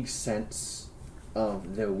vague sense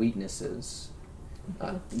of their weaknesses.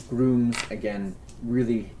 Grooms, again,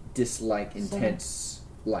 really dislike intense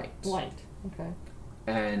light. Light. Okay.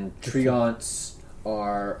 And treants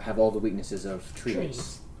have all the weaknesses of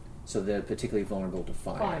Trees. So they're particularly vulnerable to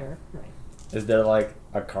Fire. Right. Is there like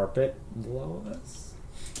a carpet below us?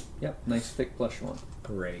 Yep, nice thick plush one.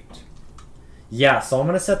 Great. Yeah, so I'm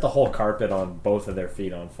gonna set the whole carpet on both of their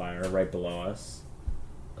feet on fire right below us,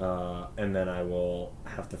 and then I will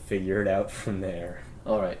have to figure it out from there.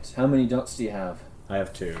 Alright, how many dots do you have? I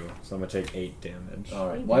have 2, so I'm gonna take 8 damage.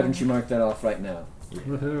 Alright, why don't you mark that off right now?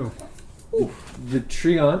 Woohoo. The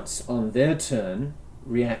treants, on their turn,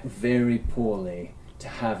 react very poorly to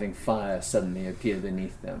having fire suddenly appear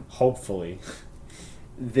beneath them. Hopefully.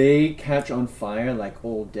 They catch on fire like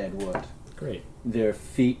old dead wood. Great. Their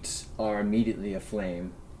feet are immediately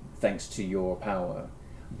aflame, thanks to your power.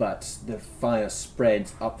 but the fire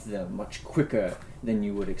spreads up them much quicker than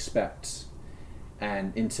you would expect,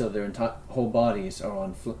 and until their whole bodies are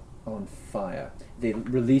on fire. They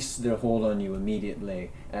release their hold on you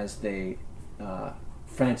immediately as they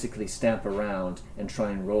frantically stamp around and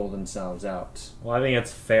try and roll themselves out. Well, I think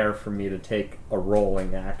it's fair for me to take a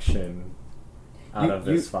rolling action out of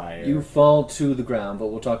this fire. You fall to the ground, but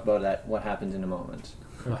we'll talk about that. What happens in a moment.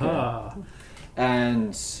 Aha.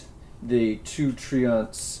 And the two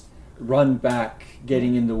treants run back,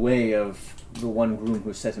 getting in the way of the one groom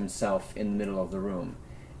who set himself in the middle of the room.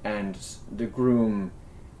 And the groom,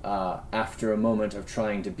 after a moment of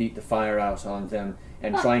trying to beat the fire out on them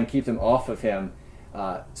and try and keep them off of him,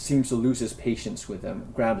 seems to lose his patience with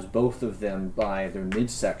them, grabs both of them by their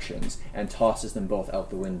midsections and tosses them both out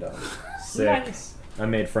the window. Sick. Nice. I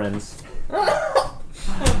made friends.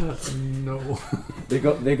 No.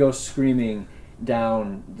 They go screaming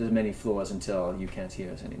down the many floors until you can't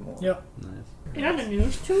hear us anymore. Yep. Nice. In other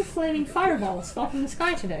news, 2 flaming fireballs fell from the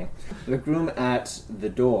sky today. The groom at the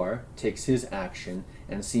door takes his action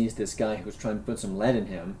and sees this guy who's trying to put some lead in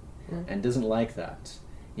him and doesn't like that.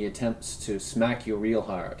 He attempts to smack you real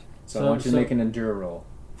hard. So I want you to make an endure roll.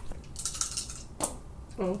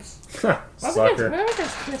 Oops. Sucker. Where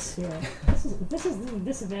is Chris here? This is the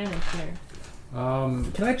disadvantage here.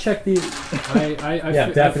 Can I check the?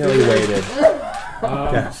 Definitely weighted.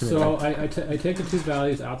 So I take the two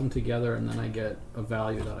values, add them together, and then I get a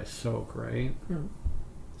value that I soak, right?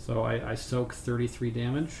 So I soak 33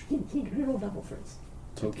 damage. He rolled double first.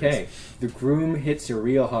 Okay. The groom hits you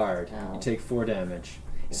real hard. Ow. You take 4 damage.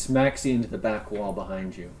 Smacks you into the back wall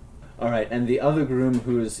behind you. Alright, and the other groom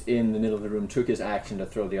who's in the middle of the room took his action to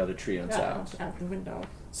throw the other treants out. Out the window.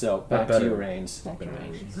 So back to your reins. Back to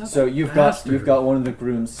range. So you've got one of the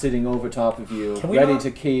grooms sitting over top of you, ready to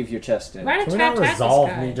cave your chest in. Right. Can we not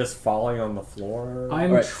resolve me just falling on the floor?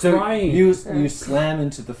 I'm Alright, trying. so you slam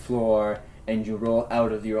into the floor and you roll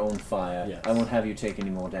out of your own fire. Yes. I won't have you take any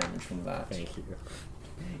more damage from that. Thank you.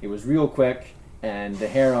 It was real quick, and the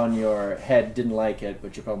hair on your head didn't like it,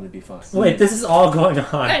 but you'll probably be fine. Wait, this is all going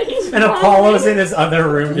on. He's And Apollo's in his other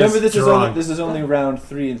room Remember, just this drunk. is only round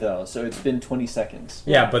 3 though, so it's been 20 seconds.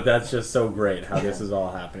 Yeah, but that's just so great how this is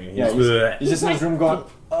all happening. Yeah, He's- he's just in his room going,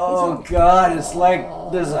 "Oh God, it's like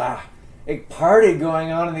there's a party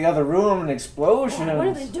going on in the other room, an explosion. What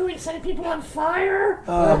are they doing? Setting people on fire?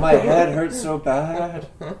 Oh, my head hurts so bad.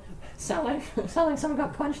 Sound like someone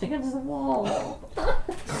got punched against the wall.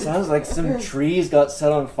 Sounds like some trees got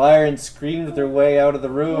set on fire and screamed their way out of the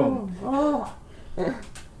room." Oh.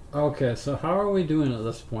 Okay, so how are we doing at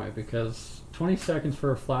this point? Because 20 seconds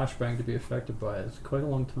for a flashbang to be affected by it is quite a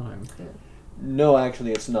long time. No,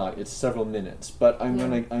 actually, it's not. It's several minutes. But I'm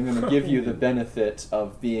gonna give you the benefit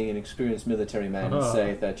of being an experienced military man and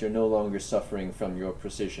say that you're no longer suffering from your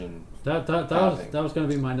precision. That was going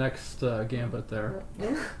to be my next gambit there.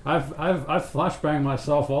 I've flashbanged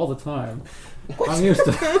myself all the time. I'm used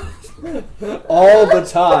to. All the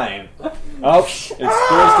time. Oh, it's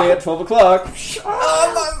Thursday at 12 o'clock.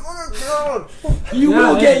 Oh my God! You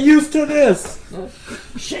will get used to this.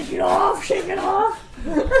 Shake it off! Shake it off!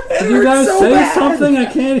 Did you guys say something? I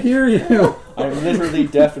can't hear you. I'm literally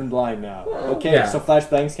deaf and blind now. Okay, Yeah. so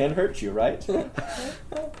flashbangs can hurt you, right?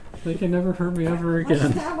 They can never hurt me ever I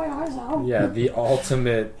again. stab my eyes out. Yeah, the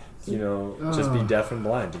ultimate, just be deaf and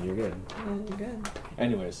blind and you're good. Good.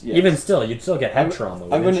 Anyways, yes. Even still, you'd still get head trauma,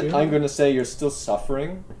 wouldn't you? I'm gonna say you're still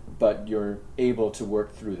suffering, but you're able to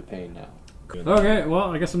work through the pain now. Okay,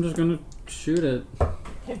 well, I guess I'm just going to shoot it.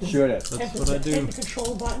 Shoot it. That's what I do. Hit the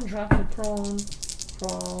control button, drop it prone,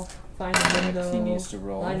 crawl, find the window, He needs to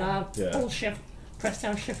roll. line up, Yeah. hold shift, press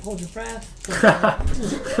down shift, hold your breath.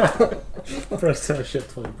 Press down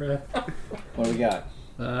shift, hold your breath. What do we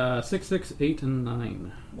got? 6, 6, 8, and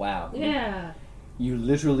 9. Wow. Yeah. You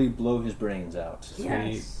literally blow his brains out.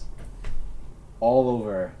 Yes. All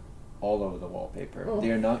over the wallpaper. Oh. They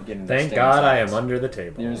are not getting the Thank stains God I out. am under the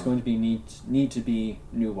table. There's going to be need to be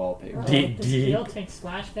new wallpaper. Deep, Does deep. steel take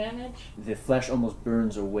splash damage? The flesh almost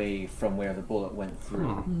burns away from where the bullet went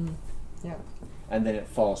through, Yeah. and then it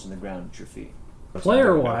falls to the ground at your feet.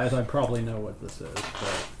 Player-wise, I probably know what this is,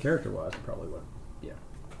 but character-wise, I probably wouldn't. Yeah.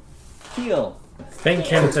 Heal. Think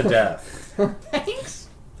him to death. Thanks.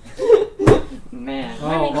 Man,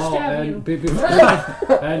 let me Oh, stab you. and,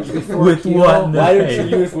 and before With heal, what? Why don't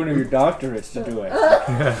you use one of your doctorates to do it?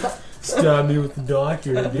 Stab me with the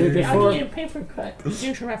doctor, dude. Before- I need a paper cut.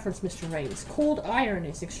 Here's your reference, Mr. Rains. Cold iron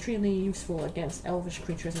is extremely useful against elvish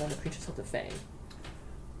creatures and other creatures of the Fae.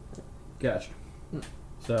 Gotcha.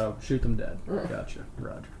 So, shoot them dead. Gotcha.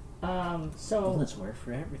 Roger. So Let's work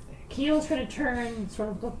for everything. Keel's going to turn, sort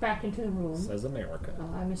of look back into the room. Says America.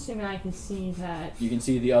 I'm assuming I can see that. You can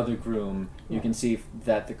see the other groom. You Yeah. can see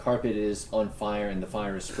that the carpet is on fire and the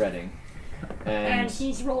fire is spreading. And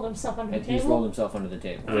he's rolled himself under the table. He's rolled himself under the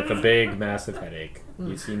table. With a big, massive headache.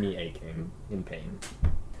 You see me aching in pain.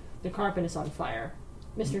 The carpet is on fire.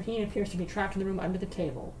 Mr. Heen appears to be trapped in the room under the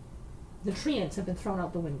table. The treants have been thrown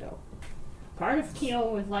out the window. Part of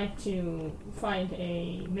Keel would like to find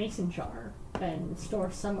a mason jar and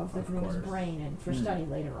store some of the groom's brain in for study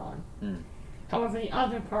later on. However, the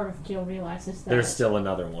other part of Keel realizes that There's still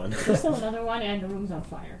another one. there's still another one and the room's on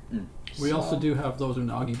fire. We also do have those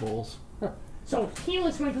unagi bowls. So Keel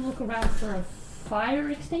is going to look around for a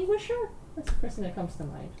fire extinguisher? That's the first thing that comes to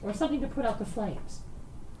mind. Or something to put out the flames.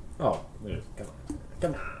 Oh, come on.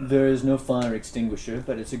 Come on. There is no fire extinguisher,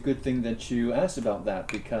 but it's a good thing that you asked about that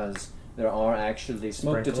because there are actually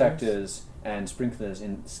smoke Sprinklers? detectors and sprinklers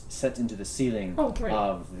set into the ceiling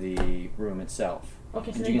of the room itself.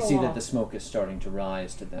 Okay, so And they you can go see off. that the smoke is starting to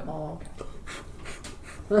rise to them. Oh,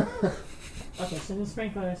 okay. Okay, so the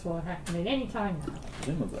sprinklers will activate any time now.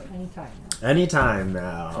 Presumably. Any time now. Anytime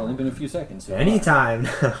It's only now. been a few seconds. So Anytime.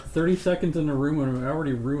 30 seconds in a room and I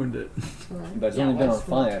already ruined it. But it's only been on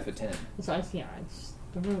fire for 10. So it's the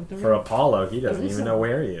room. The room. For Apollo, he doesn't This even is know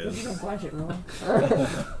where he This is is. a budget room.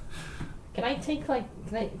 Can I take like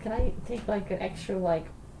an extra like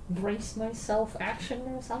brace myself action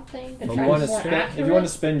or something? To If try you want to to be more spend, if accurate? you want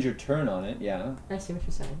to spend your turn on it, yeah, I see what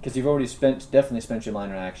you're saying. because you've already definitely spent your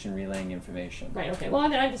minor action relaying information. Right. Okay. Well,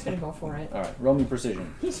 then I'm just gonna go for it. All right, roll me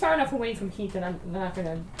precision. He's far enough away from Heath that I'm not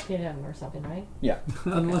gonna hit him or something, right? Yeah,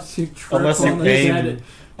 Unless you trip Unless on you the aim head.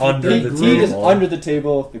 under big the Heat is table. under the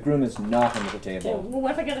table. The groom is not under the Okay, table. well,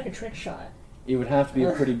 what if I get like a trick shot? It would have to be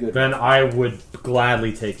a pretty good. Then I would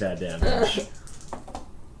gladly take that damage.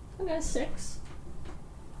 I got a 6.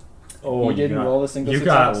 Oh, You didn't roll a single You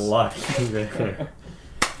got success. lucky there.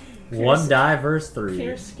 One die versus 3.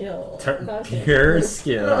 Pure skill. Pure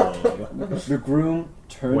skill. The groom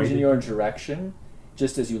turns Waited. in your direction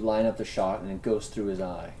just as you line up the shot, and it goes through his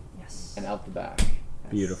eye Yes. and out the back.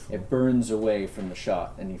 Beautiful. It burns away from the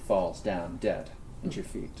shot, and he falls down dead at your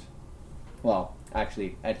feet. Well,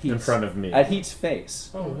 actually, at Heat's In front of me. At Heat's face,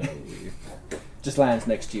 Oh. just lands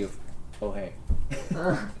next to you. Oh hey.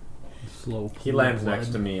 Slow He lands next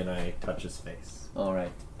to me and I touch his face. All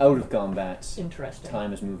right. Out of combat. Interesting.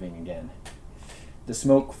 Time is moving again. The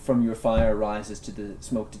smoke from your fire rises to the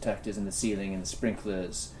smoke detectors in the ceiling, and the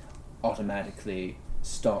sprinklers automatically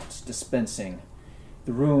start dispensing.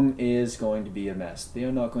 The room is going to be a mess. They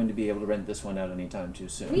are not going to be able to rent this one out anytime too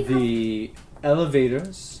soon. The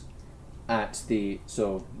elevators at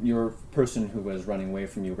so your person who was running away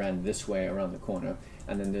from you ran this way around the corner,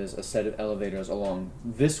 and then there's a set of elevators along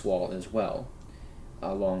this wall as well,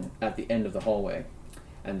 along at the end of the hallway.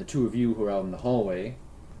 And the two of you who are out in the hallway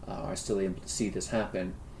are still able to see this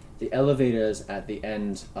happen. The elevators at the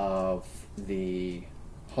end of the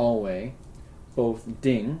hallway both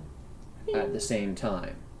ding at the same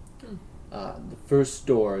time. The first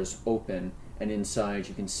doors open, and inside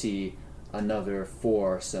you can see another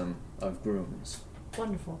foursome of grooms.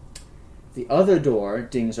 Wonderful. The other door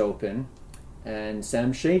dings open, and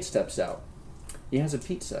Sam Shade steps out. He has a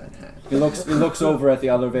pizza in hand. He looks over at the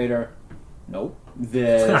elevator. Nope.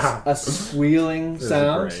 There's a squealing This is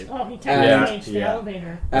sound, great. Oh, he And- takes the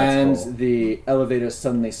elevator. and cool. the elevator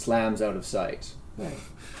suddenly slams out of sight. Right.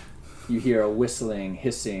 You hear a whistling,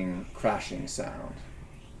 hissing, crashing sound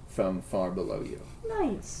from far below you.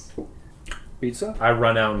 Nice. Pizza? I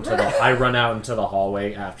run out into the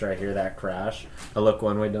hallway after I hear that crash. I look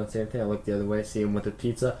one way, don't see anything. I look the other way, see him with a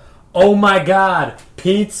pizza. Oh my god,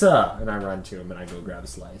 pizza! And I run to him and I go grab a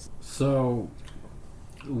slice. So,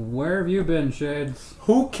 where have you been, Shades?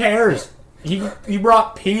 Who cares? He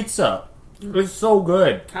brought pizza. It's so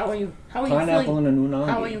good. How are you? How are Pineapple you and feeling? a unagi.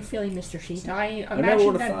 How are you feeling, Mr. Sheet? I never imagine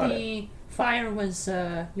would've that thought the fire was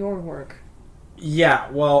your work. Yeah,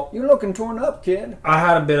 well, You're looking torn up, kid. I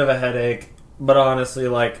had a bit of a headache, but honestly,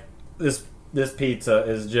 like this pizza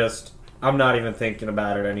is just I'm not even thinking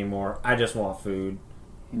about it anymore. I just want food.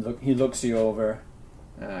 He looks you over.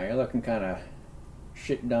 You're looking kind of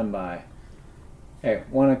shit done by. Hey,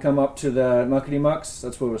 want to come up to the muckety mucks?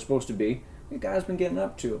 That's where we're supposed to be. What you guys been getting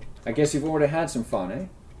up to? I guess you've already had some fun, eh?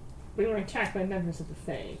 We were attacked by members of the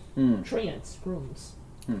Fae. Treants, grooms.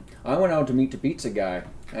 I went out to meet the pizza guy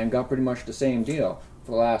and got pretty much the same deal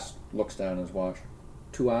for the last, looks down his watch,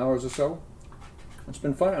 2 hours or so. It's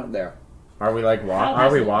been fun out there. Are we like How are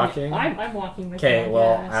is we it- walking? I'm walking with you. Okay, I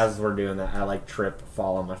well, guess. as we're doing that, I like trip,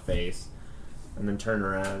 fall on my face, and then turn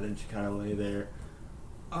around and she kind of lay there.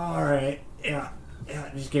 All right, yeah. Yeah,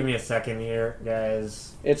 just give me a second here,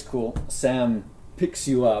 guys. It's cool. Sam picks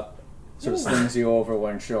you up, sort of slings you over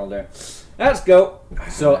one shoulder. Let's go.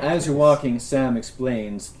 So as you're walking, Sam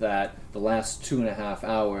explains that the last 2.5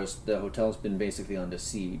 hours, the hotel's been basically under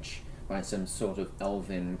siege by some sort of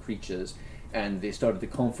elven creatures, and they started the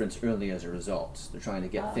conference early as a result. They're trying to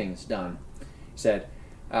get things done. He said,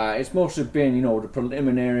 it's mostly been, the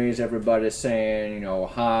preliminaries, everybody's saying,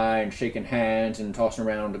 hi and shaking hands and tossing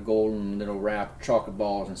around the golden little wrapped chocolate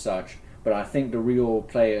balls and such. But I think the real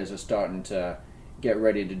players are starting to get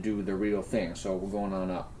ready to do the real thing, so we're going on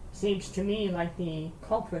up. Seems to me like the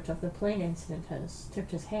culprit of the plane incident has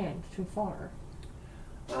tipped his hand too far.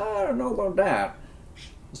 I don't know about that.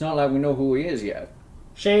 It's not like we know who he is yet.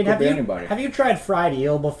 Shade, Could be anybody. have you tried fried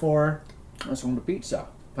eel before? That's on the pizza.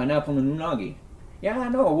 Pineapple and unagi. Yeah, I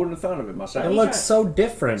know. I wouldn't have thought of it myself. It These looks are- so It's a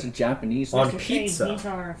different. Japanese On thing. Mr. Shade, pizza. these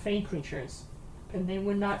are Fae creatures, and they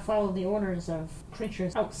would not follow the orders of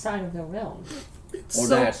creatures outside of their realm. Well,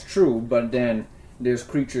 that's true, but then there's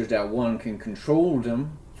creatures that one can control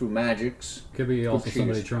them through magics. Could be also Cookies.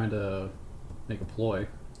 somebody trying to make a ploy.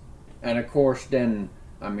 And of course, then,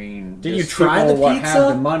 Did there's you try people the what pizza?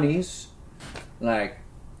 have the monies, like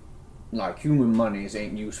human monies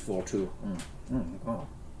ain't useful to.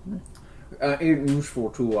 Ain't useful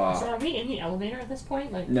to. So are we in the elevator at this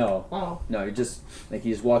point? Like, No. Oh, No, you're just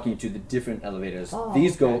he's walking you to the different elevators. Oh,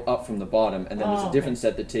 These go okay. up from the bottom, and then there's Oh, a different okay.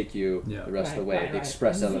 set that take you Yeah. the rest of the Right, way. right, the right.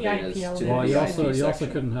 express The VIP elevators to the elevator. Well, VIP you also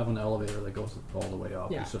section. couldn't have an elevator that goes all the way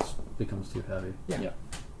up. Yeah. It just becomes too heavy. yeah.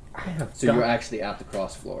 I have So got- you're actually at the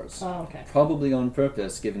cross floors. Oh, okay. Probably on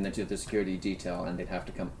purpose, given that you're the security detail, and they'd have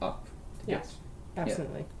to come up. to get- Yes,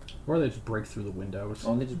 absolutely. Or they just break through the windows.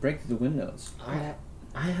 Oh, they just break through the windows.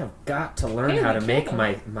 I have got to learn Hey, how we to make can.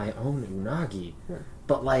 my own unagi. Sure.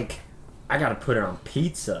 But, like, I gotta put it on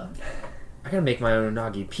pizza. I gotta make my own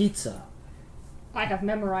unagi pizza. I have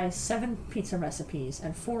memorized 7 pizza recipes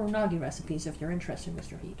and 4 unagi recipes if you're interested,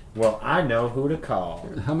 Mr. Heat. Well, I know who to call.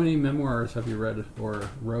 How many memoirs have you read or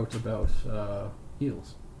wrote about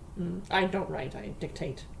eels? I don't write, I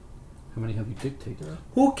dictate. How many have you dictated?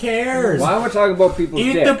 Who cares? Why are we talking about people's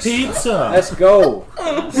Eat dicks? the pizza. Let's go.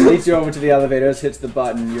 Leads you over to the elevators, hits the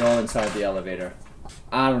button, you're all inside the elevator.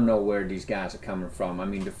 I don't know where these guys are coming from.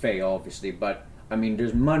 The Fae, obviously, but,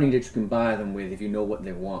 there's money that you can buy them with if you know what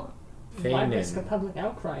they want. Why Feynman. risk a public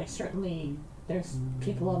outcry? Certainly there's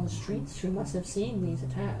people on the streets who must have seen these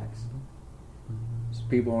attacks. There's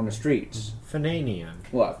people on the streets. Fananian.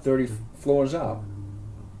 What, 30 floors up?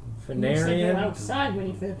 You said they're Fanarian. outside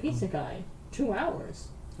waiting for the pizza guy. 2 hours.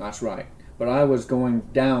 That's right. But I was going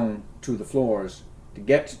down to the floors to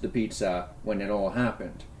get to the pizza when it all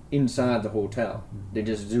happened. Inside the hotel. They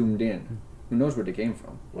just zoomed in. Who knows where they came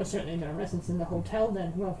from? Well, certainly there are residents in the hotel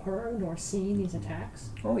then who have heard or seen these attacks.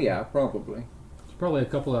 Oh yeah, probably. There's probably a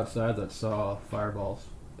couple outside that saw fireballs.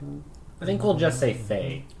 I think we'll just say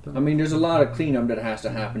Faye. There's a lot of cleanup that has to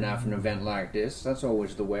happen after an event like this. That's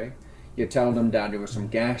always the way. You tell them that there was some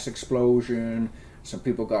gas explosion, some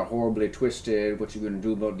people got horribly twisted, what you going to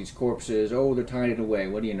do about these corpses? Oh, they're tied away,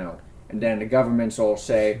 what do you know? And then the governments all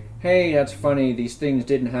say, hey, that's funny, these things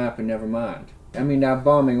didn't happen, never mind. That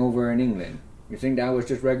bombing over in England, you think that was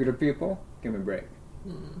just regular people? Give me a break.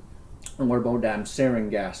 And what about them sarin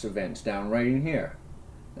gas events down right in here?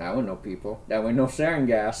 That was no people. That was no sarin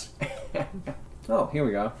gas. Oh, here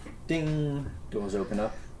we go. Ding. Doors open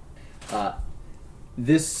up.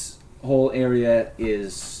 This whole area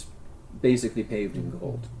is basically paved in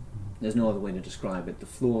gold. There's no other way to describe it. The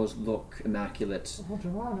floors look immaculate. Oh,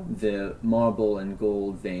 Geronimo. The marble and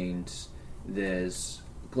gold veins. There's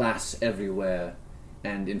glass everywhere.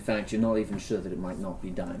 And in fact, you're not even sure that it might not be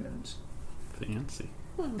diamonds. Fancy.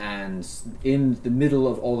 And in the middle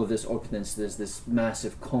of all of this opulence, there's this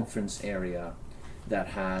massive conference area that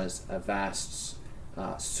has a vast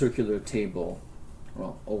circular table,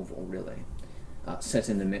 well, oval really, set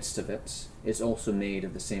in the midst of it. It's also made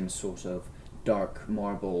of the same sort of dark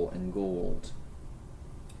marble and gold.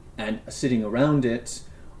 And sitting around it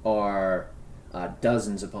are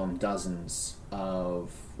dozens upon dozens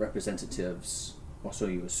of representatives, or so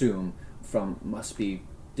you assume, from must be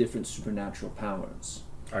different supernatural powers.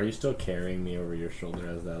 Are you still carrying me over your shoulder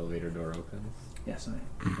as the elevator door opens? Yes,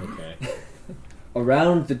 I am. Okay.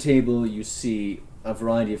 Around the table you see a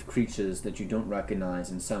variety of creatures that you don't recognize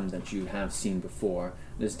and some that you have seen before.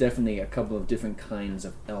 There's definitely a couple of different kinds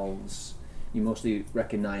of elves. You mostly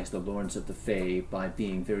recognize the Lords of the Fae by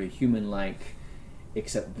being very human-like,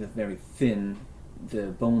 except they're very thin, the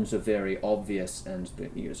bones are very obvious, and the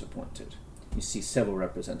ears are pointed. You see several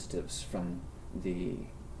representatives from the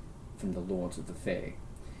Lords of the Fae.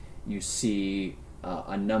 You see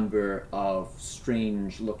a number of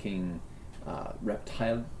strange-looking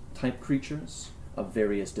reptile-type creatures of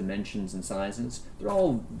various dimensions and sizes. They're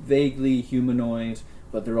all vaguely humanoid,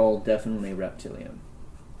 but they're all definitely reptilian.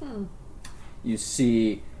 You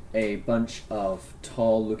see a bunch of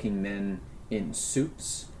tall-looking men in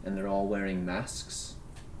suits, and they're all wearing masks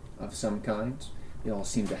of some kind. They all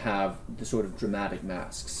seem to have the sort of dramatic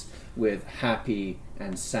masks with happy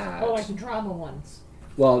and sad. Oh, like the drama ones.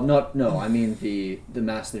 Well, I mean the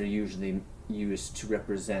masks that are usually used to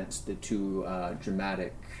represent the two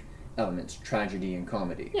dramatic elements, tragedy and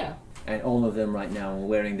comedy. Yeah. And all of them right now are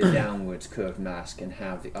wearing the downwards curved mask and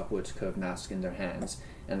have the upwards curved mask in their hands,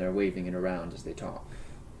 and they're waving it around as they talk.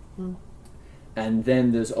 And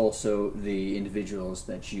then there's also the individuals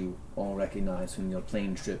that you all recognize from your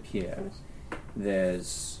plane trip here.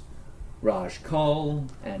 There's Raj Kaul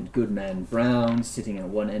and Goodman Brown sitting at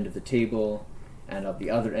one end of the table, and at the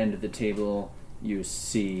other end of the table you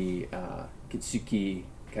see Kitsuki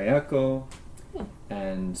Kayako,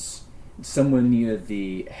 and somewhere near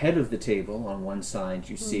the head of the table on one side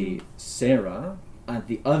you see Sarah. At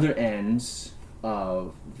the other end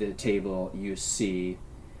of the table you see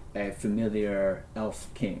a familiar elf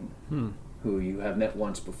king who you have met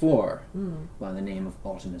once before by the name of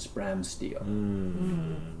Artemis Bramsteel.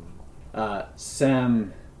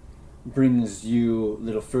 Sam brings you a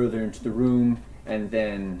little further into the room and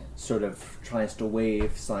then sort of tries to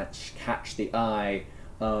wave / catch the eye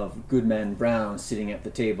of Goodman Brown sitting at the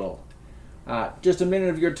table. Just a minute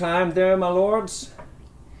of your time there, my lords.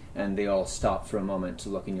 And they all stop for a moment to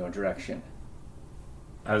look in your direction.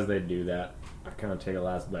 As they do that, I kind of take a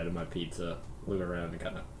last bite of my pizza, look around, and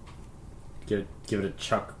kind of give it a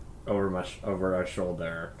chuck over our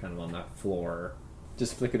shoulder, kind of on that floor.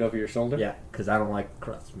 Just flick it over your shoulder? Yeah, because I don't like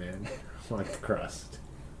crust, man. I don't like the crust.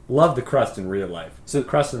 Love the crust in real life. So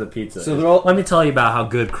crust of the pizza. So they're all, let me tell you about how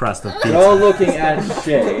good crust of pizza. They're all looking at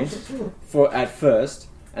Shay at first,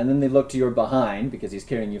 and then they look to your behind because he's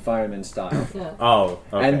carrying you fireman style. Yeah. Oh,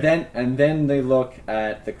 okay. And then they look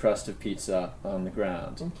at the crust of pizza on the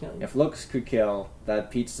ground. If looks could kill, that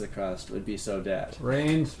pizza crust would be so dead.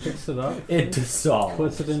 Rains picks it up. It dissolves.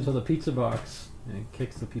 Puts it into the pizza box, and he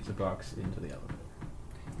kicks the pizza box into the elevator.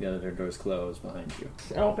 The elevator doors close behind you.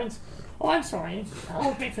 It opens. Oh, I'm sorry.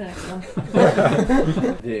 I'll wait for the next one.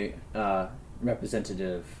 The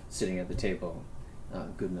representative sitting at the table,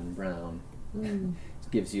 Goodman Brown,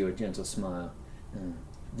 gives you a gentle smile.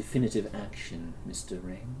 Definitive action, Mr.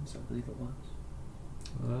 Rains, I believe it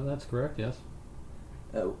was. That's correct, yes.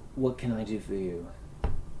 What can I do for you?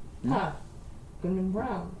 Goodman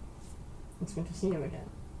Brown. It's good to see you again.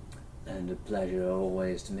 And a pleasure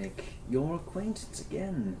always to make your acquaintance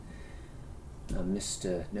again.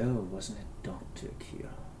 Mr. No, wasn't it Dr. Kira?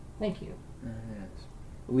 Thank you. Yes.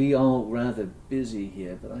 We are rather busy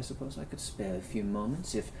here, but I suppose I could spare a few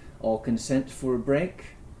moments if all consent for a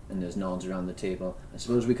break. And there's nods around the table. I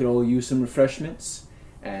suppose we could all use some refreshments.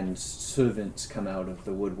 And servants come out of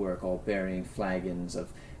the woodwork all bearing flagons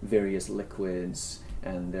of various liquids,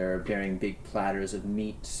 and they're bearing big platters of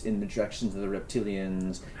meat in the directions of the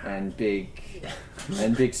reptilians, and big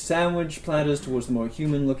sandwich platters towards the more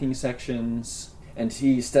human-looking sections. And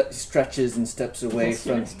he stretches and steps away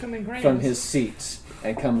from his seat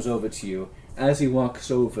and comes over to you. As he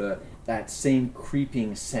walks over, that same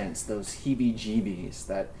creeping sense, those heebie-jeebies,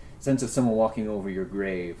 that sense of someone walking over your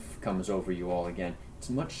grave comes over you all again. It's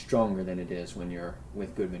much stronger than it is when you're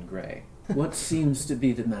with Goodman Gray. What seems to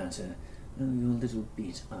be the matter? Oh, you're a little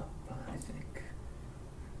beat up, I think.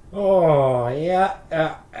 Oh, yeah,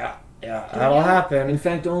 that'll happen. In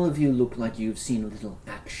fact, all of you look like you've seen a little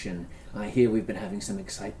action. I hear we've been having some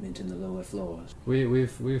excitement in the lower floors.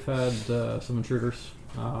 We've had some intruders.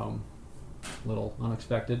 A little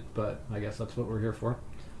unexpected, but I guess that's what we're here for.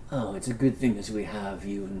 Oh, it's a good thing that we have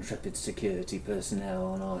you intrepid security personnel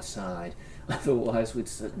on our side. Otherwise, we'd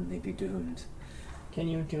certainly be doomed. Can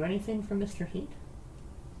you do anything for Mr. Heat?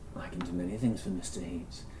 I can do many things for Mr.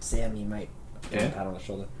 Heat. Sam, you might Yeah? pat on the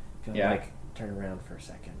shoulder. Feel Yeah. like turn around for a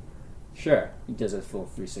second. Sure. He does a full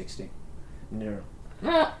 360. No.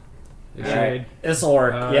 Shade. This'll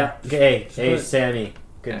work. Yeah. Hey, good. Sammy.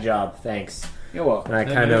 Good Yeah. job. Thanks. You're welcome.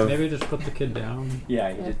 And I Maybe just put the kid down.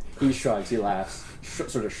 Yeah, he shrugs, he laughs,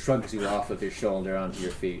 sort of shrugs you off of his shoulder onto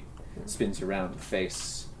your feet, spins you around to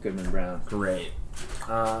face Goodman Brown. Great.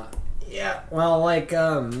 Yeah, well, like,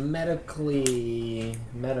 medical,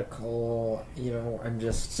 I'm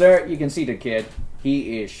just... Sir, you can see the kid.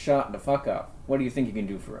 He is shot the fuck up. What do you think you can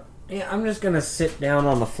do for him? Yeah, I'm just gonna sit down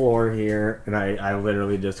on the floor here, and I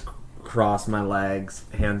literally just cross my legs,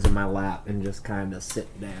 hands in my lap, and just kind of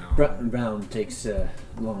sit down. Brown takes a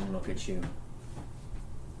long look at you.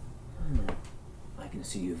 can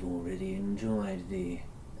see you've already enjoyed the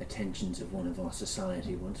attentions of one of our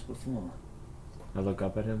society once before. I look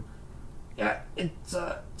up at him. Yeah, it's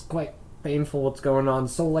quite painful what's going on.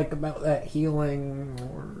 So, like, about that healing,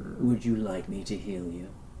 or... Would you like me to heal you?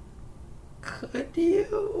 Could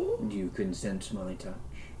you? Do you consent my touch?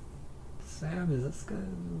 Sam, is this gonna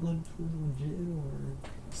look legit, or...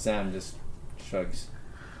 Sam just shrugs.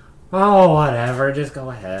 Oh, whatever, just go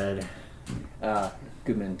ahead.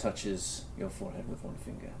 Goodman touches your forehead with one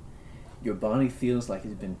finger. Your body feels like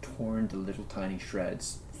it's been torn to little tiny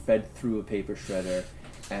shreds, fed through a paper shredder,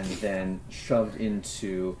 and then shoved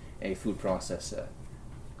into a food processor.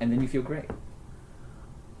 And then you feel great.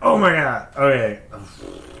 Oh my god, okay.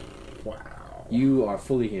 Wow. You are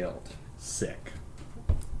fully healed. Sick.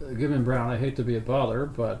 Goodman Brown, I hate to be a bother,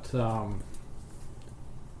 but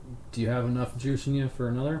do you have enough juice in you for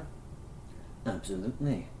another?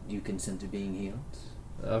 Absolutely. Do you consent to being healed?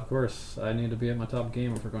 Of course. I need to be at my top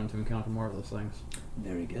game if we're going to encounter more of those things.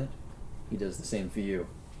 Very good. He does the same for you.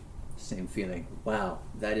 Same feeling. Wow,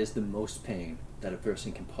 that is the most pain that a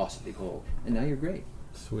person can possibly hold. And now you're great.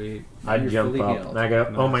 Sweet. I You're jump fully up healed. and I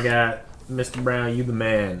go, oh my Nice. god, Mr. Brown, you the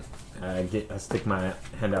man. I stick my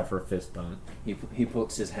hand out for a fist bump. He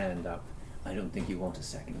puts his hand up. I don't think you want a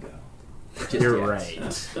second go. Just You're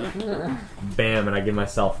yet. right. Bam, and I give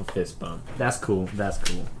myself a fist bump. That's cool. That's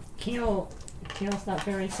cool. Keel's not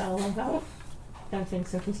very subtle about fencing,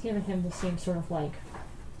 so he's giving him the same sort of like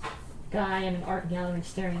guy in an art gallery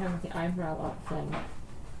staring at him with the eyebrow up thing.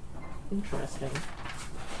 Interesting.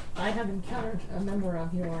 I have encountered a member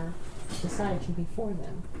of your society before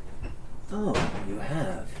then. Oh, you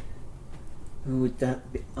have? Who would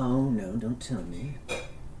that be? Oh, no, don't tell me.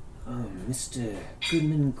 Oh, Mr.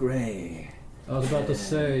 Goodman Gray. I was about to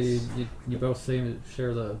say, you both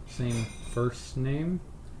share the same first name?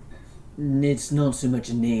 It's not so much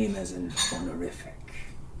a name as an honorific.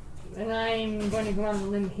 And I'm going to go on a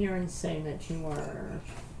limb here and say that you are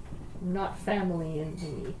not family in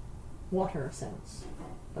the water sense,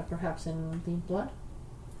 but perhaps in the blood?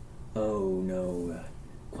 Oh, no,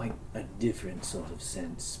 quite a different sort of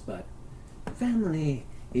sense, but family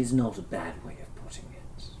is not a bad way of putting it.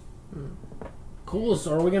 Cool,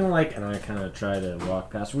 so are we gonna like, and I kind of try to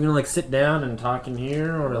walk past, are we gonna like sit down and talk in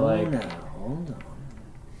here, or like... Now, hold on.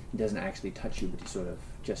 He doesn't actually touch you, but he sort of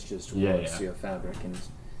gestures towards your fabric and...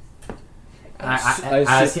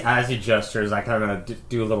 As he gestures, I kind of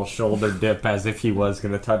do a little shoulder dip as if he was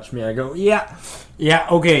gonna touch me. I go, yeah,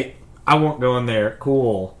 okay, I won't go in there,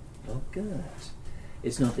 cool. Oh, good.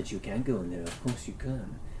 It's not that you can't go in there, of course you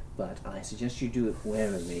can, but I suggest you do it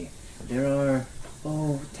warily. There are,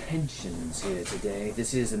 tensions here today.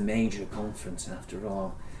 This is a major conference, after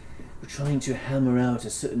all. We're trying to hammer out a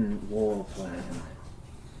certain war plan.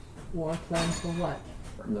 War plan for what?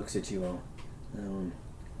 Looks at you all.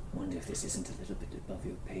 I wonder if this isn't a little bit above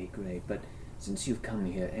your pay grade, but since you've come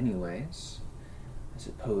here anyways, I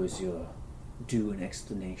suppose you're due an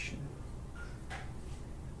explanation.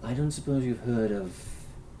 I don't suppose you've heard of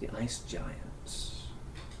the ice giants?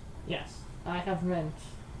 Yes, I have read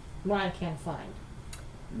what I can find.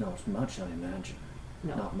 Not much, I imagine.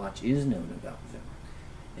 No. Not much is known about them.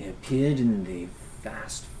 They appeared in the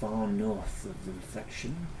vast far north of the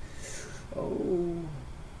reflection.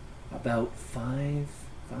 About 5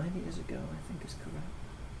 years ago, I think is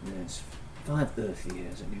correct. Yes, 5 Earth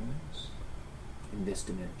years anyways, in this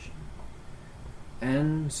dimension.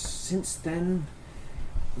 And since then,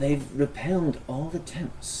 they've repelled all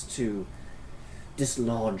attempts to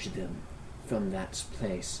dislodge them from that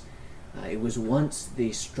place. It was once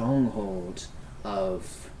the stronghold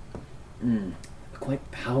of a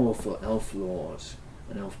quite powerful elf lord,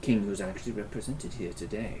 an elf king who's actually represented here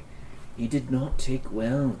today. He did not take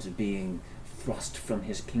well to being thrust from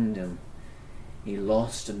his kingdom. He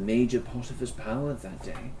lost a major part of his power that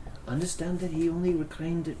day. Understand that he only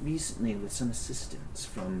reclaimed it recently with some assistance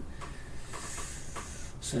from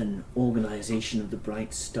an organization of the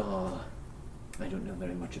Bright Star. I don't know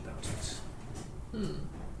very much about it.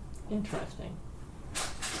 Interesting.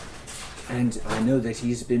 And I know that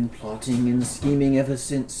he's been plotting and scheming ever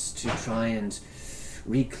since to try and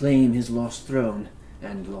reclaim his lost throne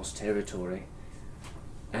and lost territory.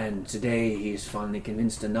 And today he's finally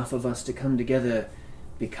convinced enough of us to come together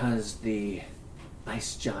because the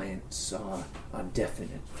ice giants are a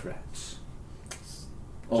definite threat.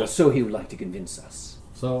 Or so he would like to convince us.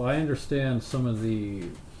 So I understand some of the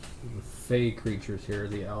fey creatures here,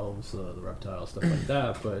 the elves, the reptiles, stuff like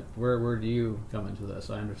that, but where do you come into this?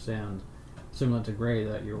 I understand, similar to Gray,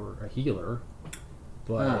 that you're a healer,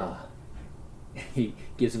 but... He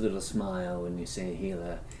gives a little smile when you say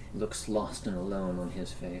healer. Looks lost and alone on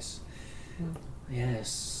his face.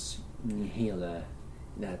 Yes, healer.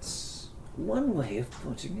 That's one way of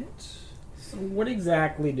putting it. So what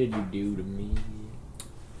exactly did you do to me?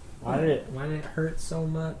 Why did it hurt so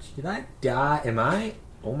much? Did I die?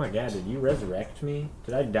 Oh my god, did you resurrect me?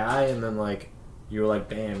 Did I die and then like you were like,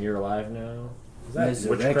 damn, you're alive now? Is that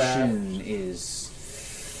Resurrection witchcraft?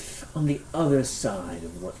 is on the other side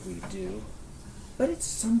of what we do, but it's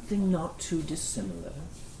something not too dissimilar.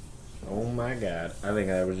 Oh my god, I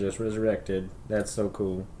think I was just resurrected. That's so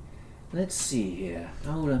cool. Let's see here.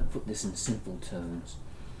 How would I put this in simple terms?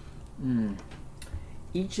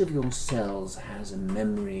 Each of your cells has a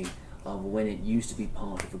memory of when it used to be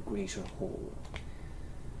part of a greater whole.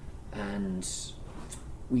 And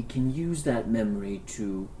we can use that memory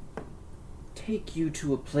to take you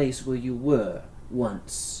to a place where you were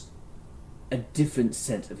once, a different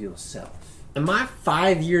set of yourself. Am I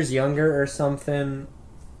 5 years younger or something?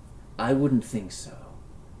 I wouldn't think so.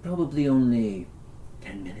 Probably only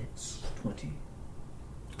 10 minutes, 20.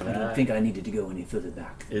 I don't think I needed to go any further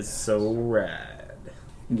back. It's so rad.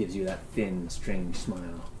 He gives you that thin, strange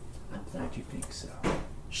smile. I'm glad you think so.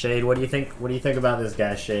 Shade, what do you think? What do you think about this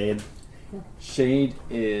guy, Shade? Shade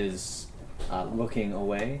is looking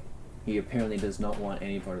away. He apparently does not want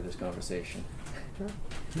any part of this conversation.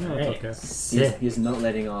 No, it's okay. He's not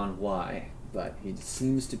letting on why, but he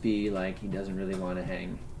seems to be like he doesn't really want to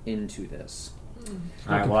hang into this.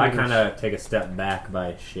 Alright, well I kind of take a step back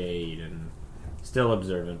by Shade and still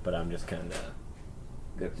observant, but I'm just kind of...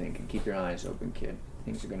 Good thinking. Keep your eyes open, kid.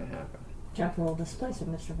 Things are going to happen. Temporal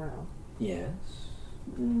displacement, Mr. Brown. Yes.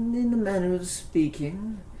 In the manner of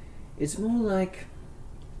speaking, it's more like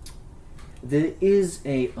there is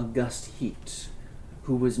a August Heat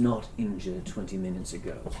who was not injured 20 minutes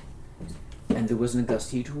ago. And there was an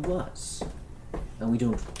August Heat who was. And we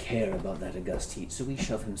don't care about that August Heat, so we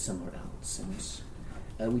shove him somewhere else.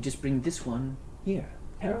 And we just bring this one here.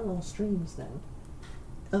 Parallel streams, then.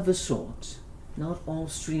 Of a sort. Not all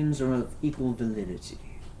streams are of equal validity.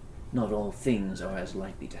 Not all things are as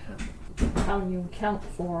likely to happen. How do you account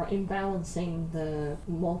for imbalancing the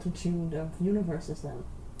multitude of universes, then?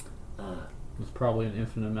 There's probably an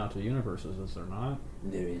infinite amount of universes, is there not?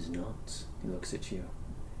 There is not. He looks at you.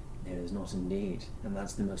 There is not indeed. And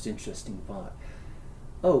that's the most interesting part.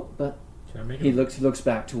 Oh, but he looks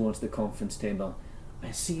back towards the conference table.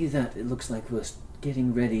 I see that it looks like we're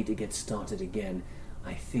getting ready to get started again.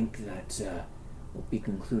 I think that will be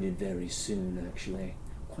concluded very soon, actually.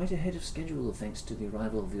 Quite ahead of schedule, thanks to the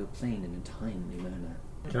arrival of your plane in a timely manner.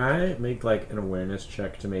 Can I make like an awareness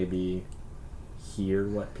check to maybe hear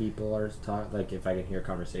what people are talking? Like if I can hear a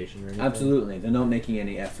conversation or anything? Absolutely. They're not making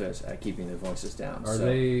any effort at keeping their voices down. Are so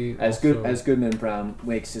they as also... Goodman Brown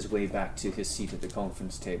wakes his way back to his seat at the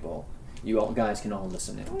conference table, you all guys can all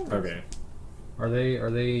listen in. Okay. Are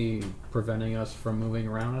they preventing us from moving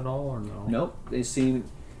around at all, or no? Nope. They seem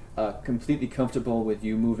completely comfortable with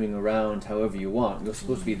you moving around however you want. You're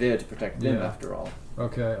supposed to be there to protect them, Yeah. after all.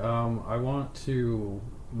 Okay, I want to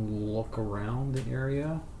look around the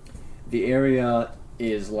area. The area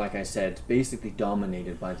is, like I said, basically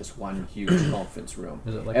dominated by this one huge conference room.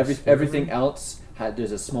 Is it like Everything else,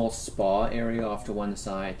 there's a small spa area off to one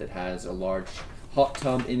side that has a large hot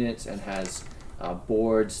tub in it and has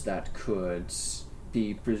boards that could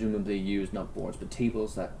be presumably used, not boards, but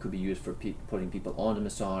tables that could be used for putting people on a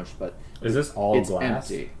massage, but Is this all it's glass?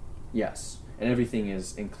 empty. Yes. And everything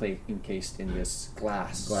is encased in this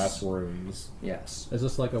glass. Glass rooms. Yes. Is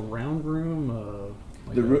this like a round room?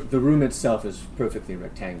 Like The room itself is perfectly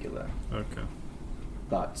rectangular, Okay.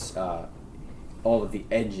 but all of the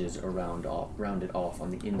edges are rounded off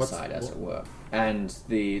on the inside, as it were. And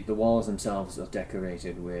the walls themselves are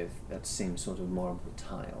decorated with that same sort of marble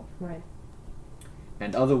tile. Right.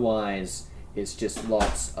 And otherwise, it's just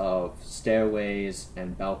lots of stairways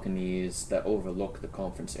and balconies that overlook the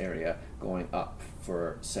conference area going up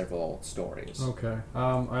for several stories. Okay.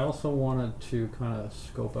 I also wanted to kind of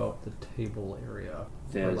scope out the table area.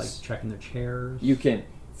 Or like checking the chairs. You can,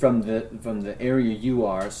 from the area you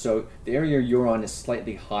are, so the area you're on is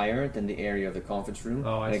slightly higher than the area of the conference room.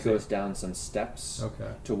 Oh, and I it see. goes down some steps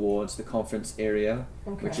Okay. towards the conference area,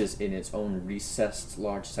 Okay. which is in its own recessed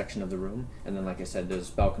large section of the room. And then, like I said, there's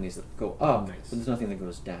balconies that go up, Nice. but there's nothing that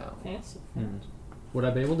goes down. Fancy. Would I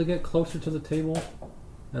be able to get closer to the table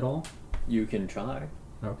at all? You can try.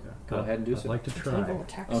 Okay. Go ahead and do I'd so. like to try. Table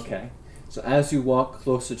attacks. Okay. So as you walk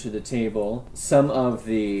closer to the table, some of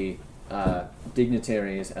the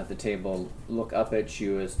dignitaries at the table look up at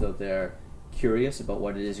you as though they're curious about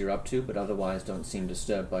what it is you're up to, but otherwise don't seem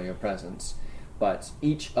disturbed by your presence. But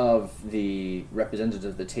each of the representatives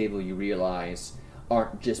of the table, you realize,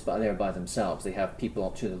 aren't just there by themselves. They have people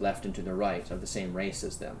to the left and to the right of the same race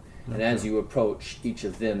as them. And as you approach, each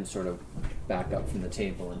of them sort of back up from the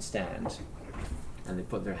table and stand. And they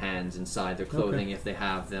put their hands inside their clothing if they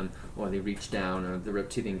have them, or they reach down, or the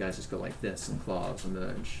reptilian guys just go like this and claws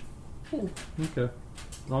emerge. Okay.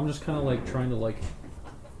 Well, I'm just kind of like trying to like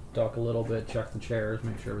duck a little bit, check the chairs,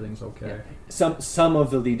 make sure everything's okay. Yeah. Some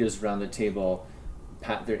of the leaders around the table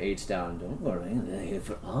pat their aides down. Don't worry, they're here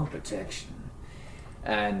for our protection.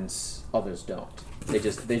 And others don't. They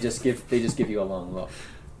just give you a long look.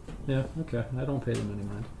 Yeah, okay. I don't pay them any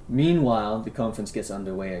mind. Meanwhile, the conference gets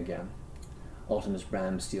underway again. Artemis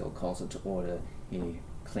Bramsteel calls it to order. He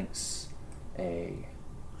clinks a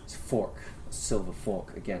silver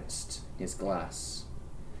fork against his glass.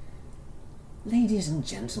 Ladies and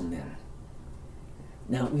gentlemen,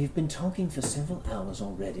 now we've been talking for several hours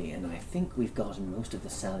already, and I think we've gotten most of the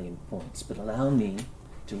salient points, but allow me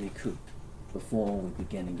to recoup before we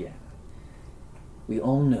begin again. We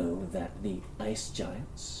all know that the ice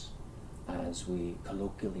giants, as we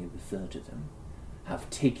colloquially refer to them, have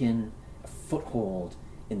taken a foothold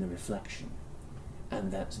in the reflection,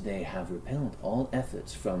 and that they have repelled all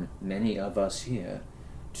efforts from many of us here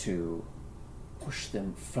to push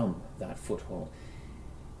them from that foothold.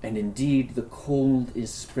 And indeed, the cold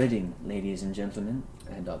is spreading, ladies and gentlemen,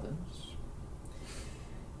 and others.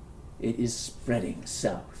 It is spreading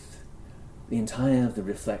south. The entire of the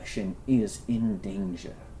reflection is in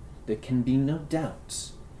danger. There can be no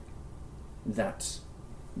doubt that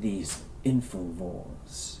these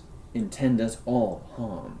infovores intend us all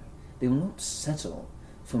harm. They will not settle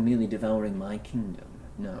for merely devouring my kingdom.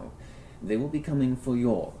 No, they will be coming for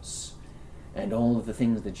yours. And all of the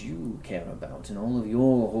things that you care about and all of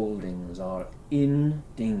your holdings are in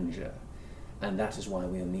danger. And that is why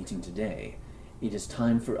we are meeting today. It is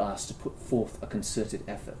time for us to put forth a concerted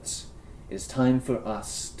effort. It is time for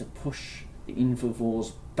us to push the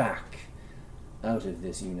infovores back out of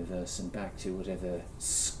this universe and back to whatever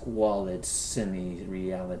squalid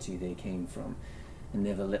semi-reality they came from, and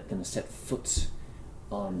never let them set foot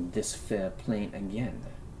on this fair plane again.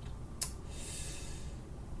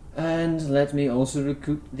 And let me also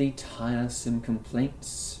recoup the tiresome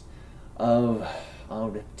complaints of our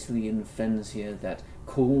reptilian friends here that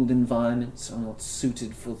cold environments are not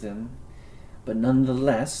suited for them, but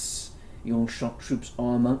nonetheless, your shock troops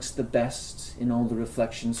are amongst the best in all the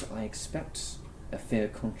reflections. I expect a fair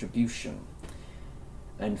contribution.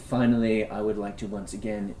 And finally, I would like to once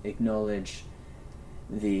again acknowledge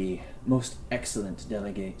the most excellent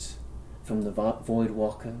delegate from the Void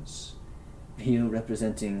Walkers, here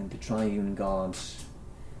representing the Triune God,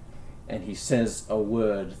 and he says a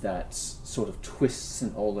word that sort of twists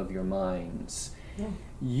in all of your minds. Yeah.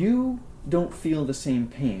 You don't feel the same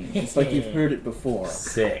pain. It's like you've heard it before.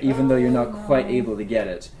 Sick. Even though you're not quite able to get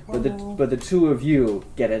it. But the two of you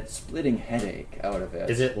get a splitting headache out of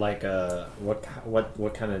it. Is it like a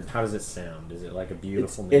what kind of, how does it sound? Is it like a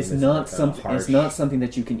beautiful name? It's not something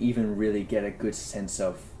that you can even really get a good sense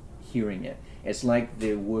of hearing it. It's like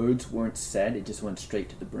the words weren't said, it just went straight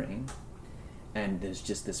to the brain. And there's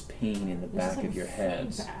just this pain in the back of your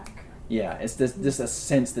head. Yeah, it's this a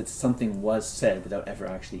sense that something was said without ever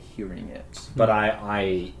actually hearing it. But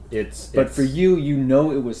But for you, you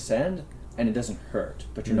know it was said, and it doesn't hurt,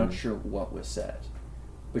 but you're not sure what was said.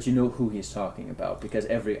 But you know who he's talking about, because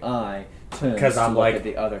every eye turns to look at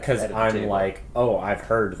the other head of the table. I'm like, oh, I've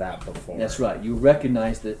heard that before. That's right. You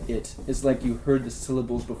recognize that it's like you heard the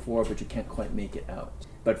syllables before, but you can't quite make it out.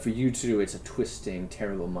 But for you two, it's a twisting,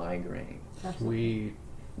 terrible migraine. Sweet.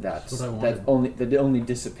 That only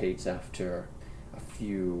dissipates after a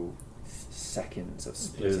few seconds of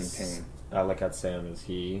splitting pain. I look at Sam. Is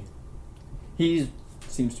he? He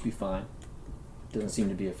seems to be fine. Doesn't seem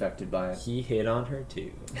to be affected by it. He hit on her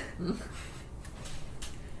too.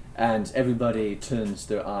 And everybody turns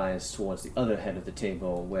their eyes towards the other head of the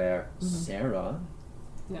table, where Sarah,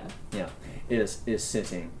 is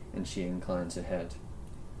sitting, and she inclines her head.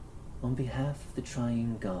 On behalf of the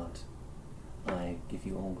Triune God, I give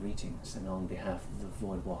you all greetings, and on behalf of the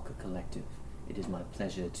Voidwalker Collective, it is my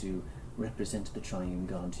pleasure to represent the Triune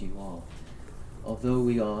God to you all. Although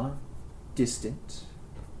we are distant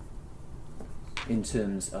in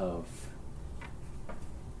terms of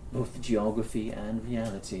both geography and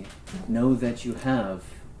reality, know that you have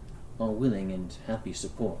our willing and happy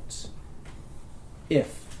support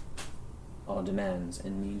if our demands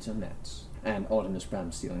and needs are met. And Artemis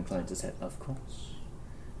Bramsteel inclines his head, of course.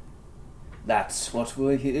 That's what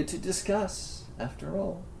we're here to discuss, after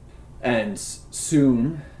all. And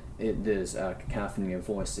soon, there's a cacophony of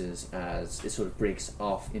voices as it sort of breaks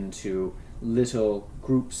off into little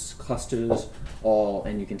groups, clusters, all,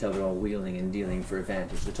 and you can tell they're all wheeling and dealing for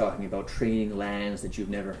advantage. They're talking about trading lands that you've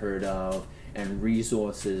never heard of, and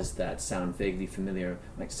resources that sound vaguely familiar.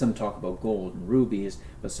 Like some talk about gold and rubies,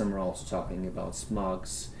 but some are also talking about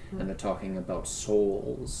smugs, and they're talking about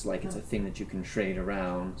souls, like it's a thing that you can trade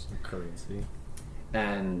around. Some currency.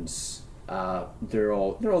 And they're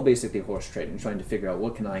all basically horse trading, trying to figure out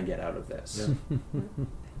what can I get out of this. Yeah.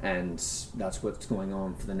 And that's what's going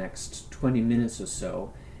on for the next 20 minutes or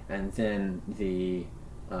so, and then the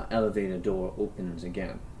elevator door opens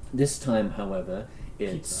again. This time, however,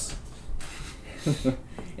 it's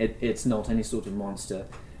it's not any sort of monster.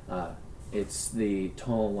 It's the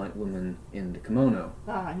tall white woman in the kimono.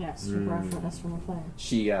 Ah, yes, you brought for us from a plane.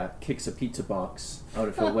 She kicks a pizza box out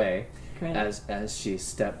of her way Great. as she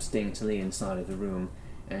steps daintily inside of the room,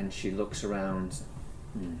 and she looks around.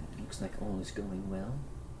 Looks like all is going well,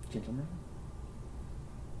 gentlemen.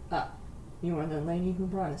 You are the lady who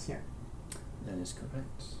brought us here. That is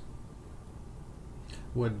correct.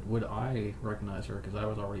 Would I recognize her? Because I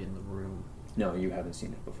was already in the room. No, you haven't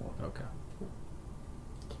seen it before. Okay.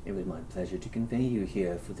 It was my pleasure to convey you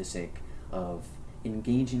here for the sake of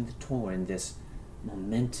engaging the tour in this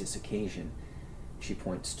momentous occasion. She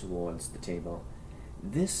points towards the table.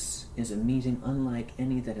 This is a meeting unlike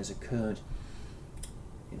any that has occurred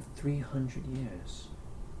in 300 years.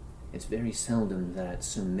 It's very seldom that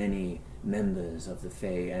so many members of the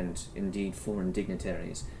Fae, and indeed foreign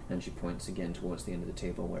dignitaries, and she points again towards the end of the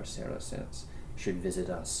table where Sarah sits, should visit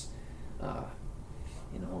us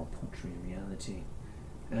in all paltry reality.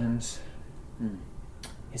 And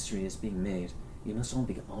history is being made. You must all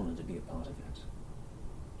be honored to be a part of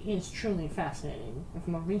it. It is truly fascinating, and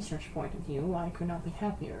from a research point of view, I could not be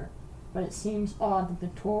happier. But it seems odd that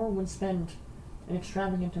the tour would spend an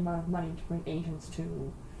extravagant amount of money to bring agents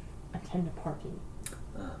to attend a party.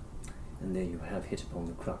 And there you have hit upon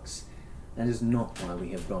the crux. That is not why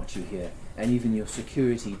we have brought you here. And even your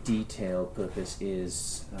security detail purpose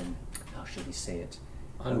is, how shall we say it?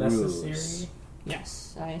 Unnecessary? A ruse.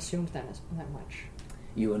 Yes, I assumed that much.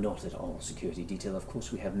 You are not at all security detail. Of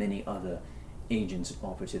course, we have many other agents and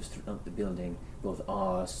operatives throughout the building, both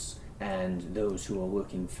ours and those who are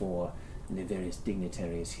working for the various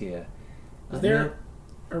dignitaries here. Is there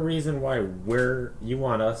a reason why you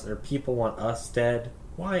want us, or people want us dead?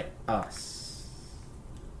 Why us?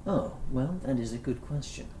 Oh, well, that is a good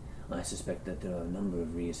question. I suspect that there are a number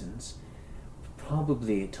of reasons.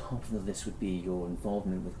 Probably top of the list would be your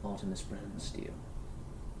involvement with Artemis Brandsteel.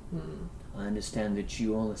 I understand that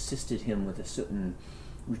you all assisted him with a certain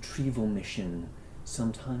retrieval mission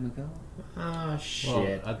some time ago. Ah,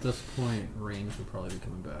 shit. Well, at this point, Rains would probably be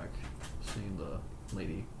coming back, seeing the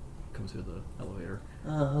lady come through the elevator.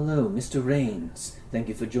 Hello, Mr. Rains. Thank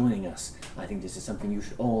you for joining us. I think this is something you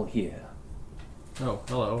should all hear. Oh,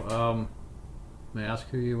 hello. May I ask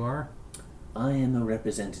who you are? I am a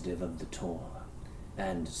representative of the tour.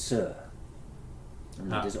 And Sir.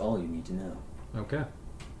 And that is all you need to know. Okay.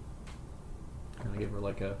 Can I give her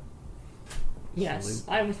like a... Yes, salute?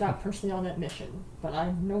 I was not personally on that mission, but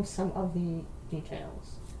I know some of the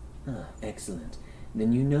details. Excellent.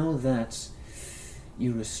 Then you know that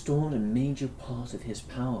you restored a major part of his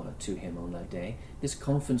power to him on that day. This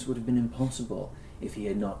conference would have been impossible if he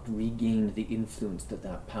had not regained the influence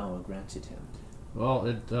that power granted him. Well,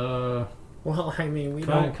 it, Well, I mean, we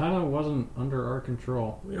kind don't of wasn't under our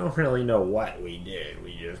control. we don't really know what we did.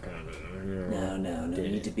 We just kind of No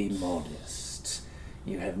did need it. to be modest.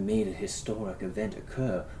 You have made a historic event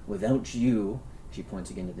occur. Without you, she points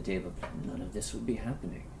again to the table, none of this would be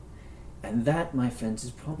happening. And that, my friends,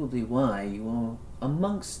 is probably why you are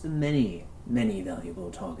amongst the many, many valuable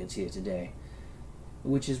targets here today.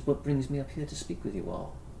 Which is what brings me up here to speak with you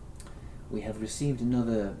all. We have received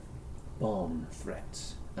another bomb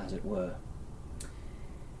threat, as it were.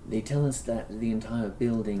 They tell us that the entire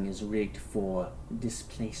building is rigged for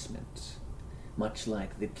displacement, much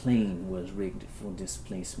like the plane was rigged for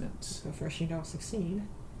displacement. So first you don't succeed.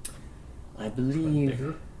 I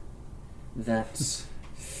believe that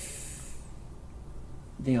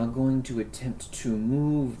they are going to attempt to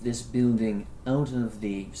move this building out of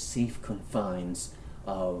the safe confines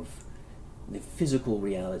of the physical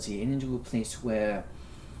reality and into a place where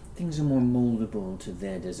things are more moldable to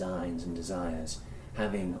their designs and desires.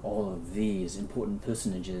 Having all of these important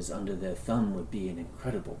personages under their thumb would be an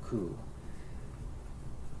incredible coup.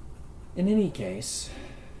 In any case,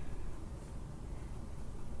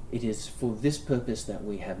 it is for this purpose that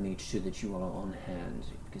we have made sure that you are on hand,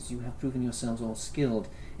 because you have proven yourselves all skilled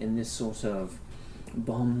in this sort of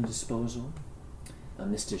bomb disposal.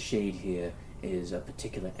 Mr. Shade here is a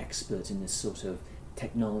particular expert in this sort of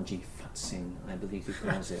technology collapsing, I believe he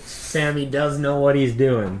calls it. Sammy does know what he's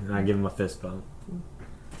doing. And I give him a fist bump.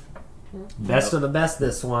 Best of the best,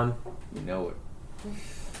 this one. You know it.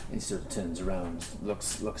 He sort of turns around,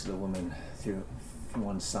 looks at the woman through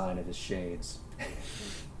one side of his shades.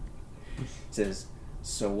 Says,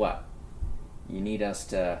 "So what? You need us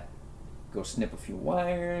to go snip a few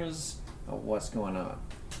wires? Or what's going on?"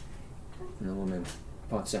 And the woman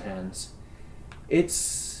points her hands.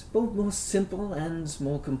 "It's both more simple and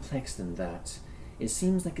more complex than that. It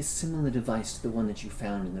seems like a similar device to the one that you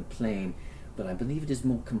found in the plane, but I believe it is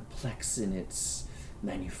more complex in its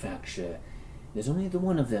manufacture. There's only the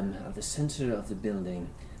one of them at the center of the building,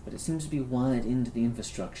 but it seems to be wired into the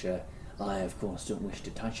infrastructure. I, of course, don't wish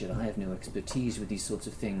to touch it. I have no expertise with these sorts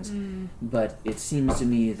of things, but it seems to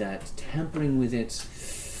me that tampering with it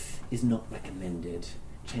is not recommended.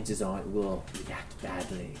 Chances are it will react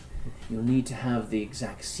badly. You'll need to have the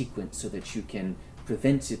exact sequence so that you can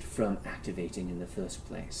prevent it from activating in the first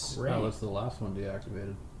place." Great. That was the last one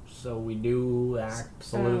deactivated. So we do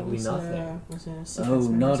absolutely nothing. Oh,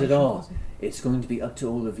 not at all. It's going to be up to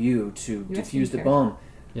all of you to defuse the bomb.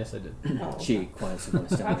 Yes, I did. She quietly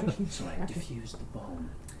wants to so I defuse the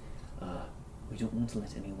bomb. We don't want to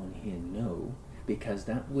let anyone here know, because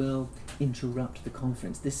that will interrupt the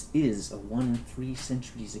conference. This is a 1 in 3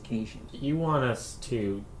 centuries occasion. You want us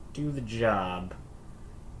to do the job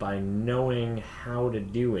by knowing how to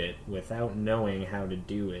do it without knowing how to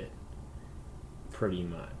do it, pretty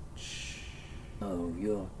much. Oh,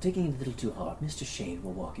 you're taking it a little too hard. Mr. Shade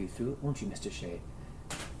will walk you through it, won't you, Mr. Shade?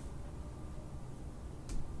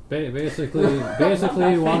 Basically,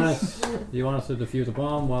 you want us to defuse a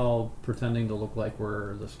bomb while pretending to look like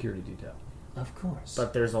we're the security detail. Of course.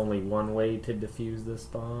 But there's only one way to defuse this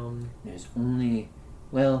bomb. There's only...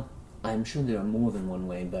 Well, I'm sure there are more than one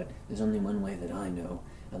way, but there's only one way that I know,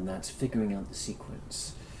 and that's figuring out the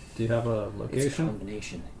sequence. Do you have a It's a location?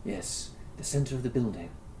 combination. Yes. The center of the building.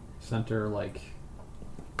 Center, like,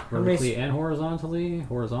 vertically and horizontally?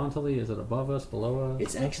 Horizontally, is it above us, below us?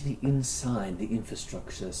 It's actually inside the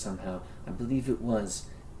infrastructure somehow. I believe it was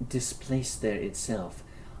displaced there itself.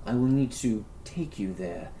 I will need to take you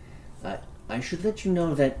there. I should let you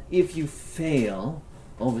know that if you fail,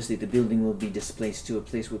 obviously the building will be displaced to a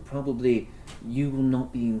place where probably you will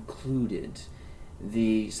not be included.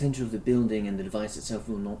 The center of the building and the device itself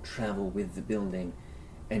will not travel with the building,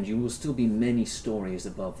 and you will still be many stories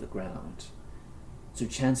above the ground. So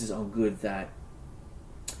chances are good that...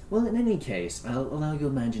 Well, in any case, I'll allow your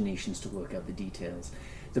imaginations to work out the details.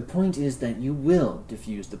 The point is that you will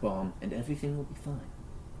defuse the bomb, and everything will be fine.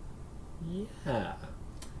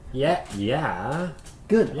 Yeah.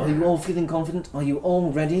 Good. Are you all feeling confident? Are you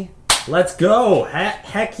all ready? Let's go!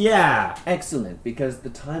 Heck yeah! Excellent, because the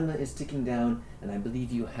timer is ticking down, and I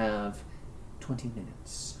believe you have 20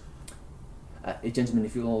 minutes. Gentlemen,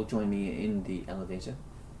 if you'll all join me in the elevator.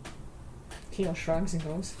 Keo shrugs and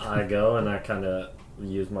goes. I go and I kind of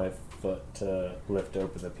use my foot to lift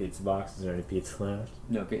open the pizza box. Is there any pizza left?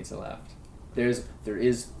 No pizza left. There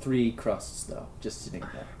is 3 crusts, though, just sitting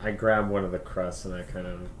there. I grab one of the crusts and I kind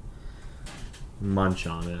of munch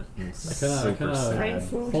on it. It's I kind sad.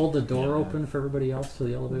 of hold the door open for everybody else to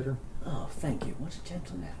the elevator. Oh, thank you. What a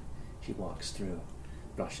gentleman. She walks through,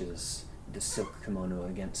 brushes the silk kimono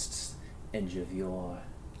against edge of your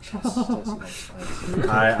chest.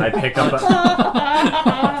 I pick up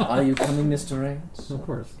a... Are you coming, Mr. Rains? Of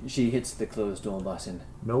course. She hits the closed door button.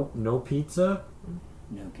 Nope, no pizza?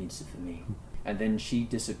 No pizza for me. And then she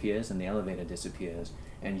disappears and the elevator disappears,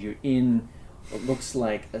 and you're in what looks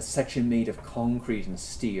like a section made of concrete and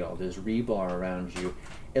steel. There's rebar around you.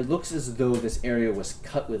 It looks as though this area was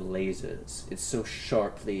cut with lasers. It's so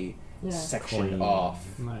sharply sectioned Clean.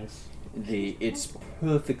 off. Nice. It's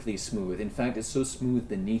perfectly smooth. In fact, it's so smooth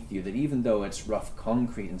beneath you that even though it's rough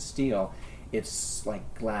concrete and steel, it's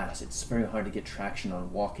like glass. It's very hard to get traction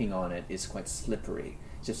on. Walking on it is quite slippery,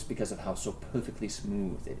 just because of how so perfectly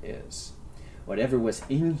smooth it is. Whatever was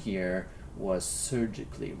in here was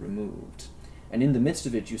surgically removed. And in the midst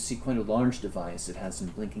of it, you see quite a large device. It has some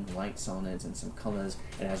blinking lights on it and some colors.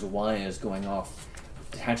 It has wires going off,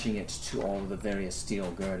 attaching it to all of the various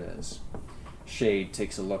steel girders. Shade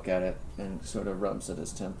takes a look at it and sort of rubs at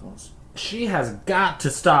his temples. She has got to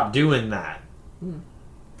stop doing that.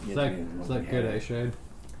 Is that good, eh, Shade?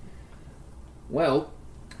 Well,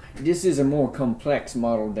 this is a more complex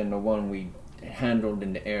model than the one we handled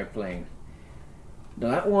in the airplane.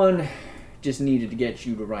 That one just needed to get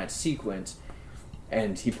you the right sequence,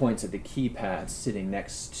 and he points at the keypad sitting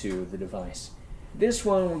next to the device. This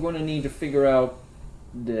one, we're going to need to figure out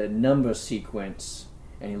the number sequence,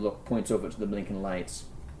 and he points over to the blinking lights.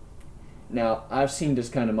 Now, I've seen this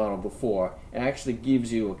kind of model before. It actually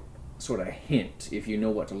gives you a sort of hint if you know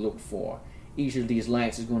what to look for. Each of these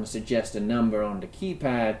lights is going to suggest a number on the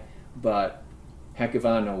keypad, but heck if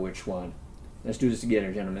I know which one. Let's do this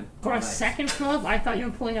together, gentlemen. For a second, Philip, I thought you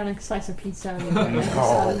were pulling out a slice of pizza.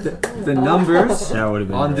 The numbers That would have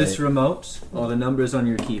been on great. this remote are the numbers on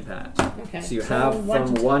your keypad. Okay. So you have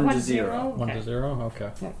from 1 to 0. 1 Okay. to 0? Okay.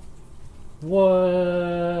 Okay.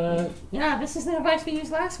 What? Yeah, this is the device we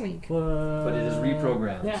used last week. But it is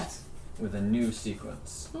reprogrammed Yes. with a new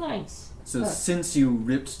sequence. Nice. So Good. since you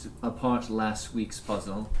ripped apart last week's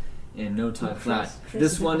puzzle in no time flat, Here's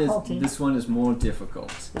this the one difficulty. is more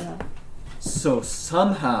difficult. Yeah. So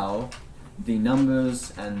somehow the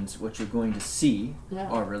numbers and what you're going to see Yeah.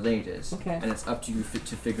 are related, Okay. and it's up to you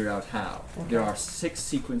to figure out how. Okay. There are 6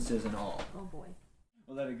 sequences in all. Oh boy.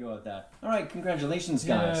 We'll let it go at that. All right, congratulations,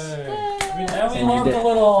 guys. Now we And you learned did- a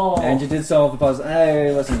little. And you did solve the puzzle.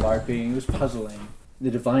 It wasn't LARPing, it was puzzling. The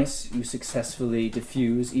device you successfully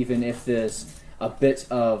diffuse, even if there's a bit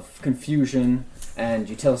of confusion, and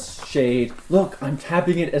you tell Shade, look, I'm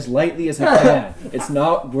tapping it as lightly as I can. It's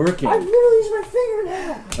not working. I literally used my finger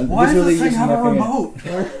now. I'm Why does literally this thing using have my a finger.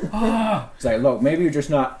 remote? It's like, look, maybe you're just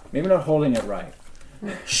not holding it right.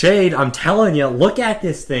 Shade, I'm telling you, look at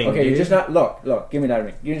this thing. Okay, dude. you're just not, look, give me that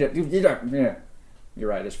ring. Yeah. You're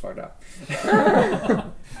right, it's fucked up.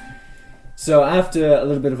 So after a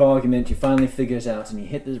little bit of argument, you finally figure it out, and you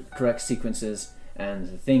hit the correct sequences, and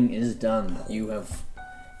the thing is done. You have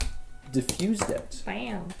diffused it.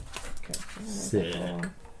 Bam. Okay. Sick.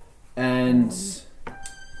 And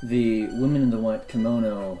the woman in the white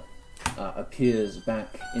kimono appears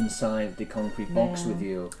back inside the concrete box Yeah. with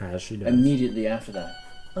you As she does. immediately after that.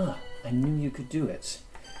 Ah, I knew you could do it.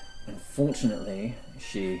 Unfortunately,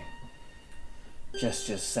 she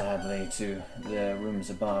gestures sadly to the rooms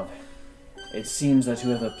above. It seems that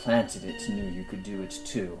whoever planted it knew you could do it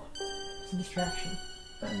too. It's a distraction.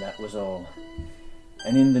 And that was all.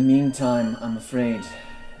 And in the meantime, I'm afraid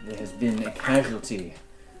there has been a casualty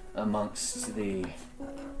amongst the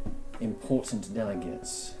important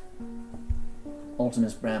delegates.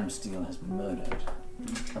 Ultimus Bramsteel has been murdered.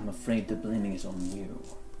 I'm afraid they're blaming it on you.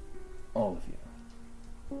 All of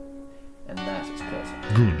you. And that is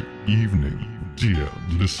present. Good evening, dear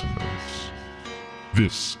listeners.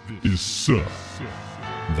 This is S.I.R.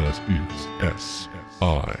 That is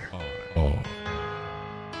S.I.R.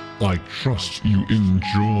 I trust you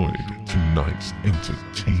enjoyed tonight's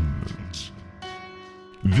entertainment.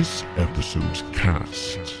 This episode's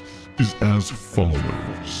cast is as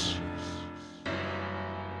follows.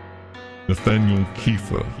 Nathaniel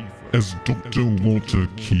Kiefer as Dr. Walter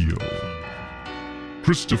Keel.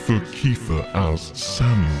 Christopher Kiefer as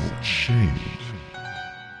Samuel Shade.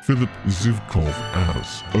 Philip Zivkov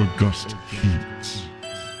as August Keats.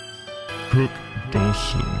 Kirk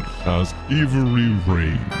Dawson as Avery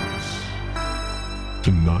Rains.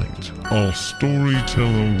 Tonight, our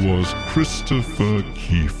storyteller was Christopher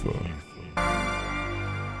Kiefer.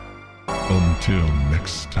 Until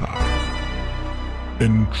next time,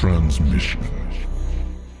 in transmission.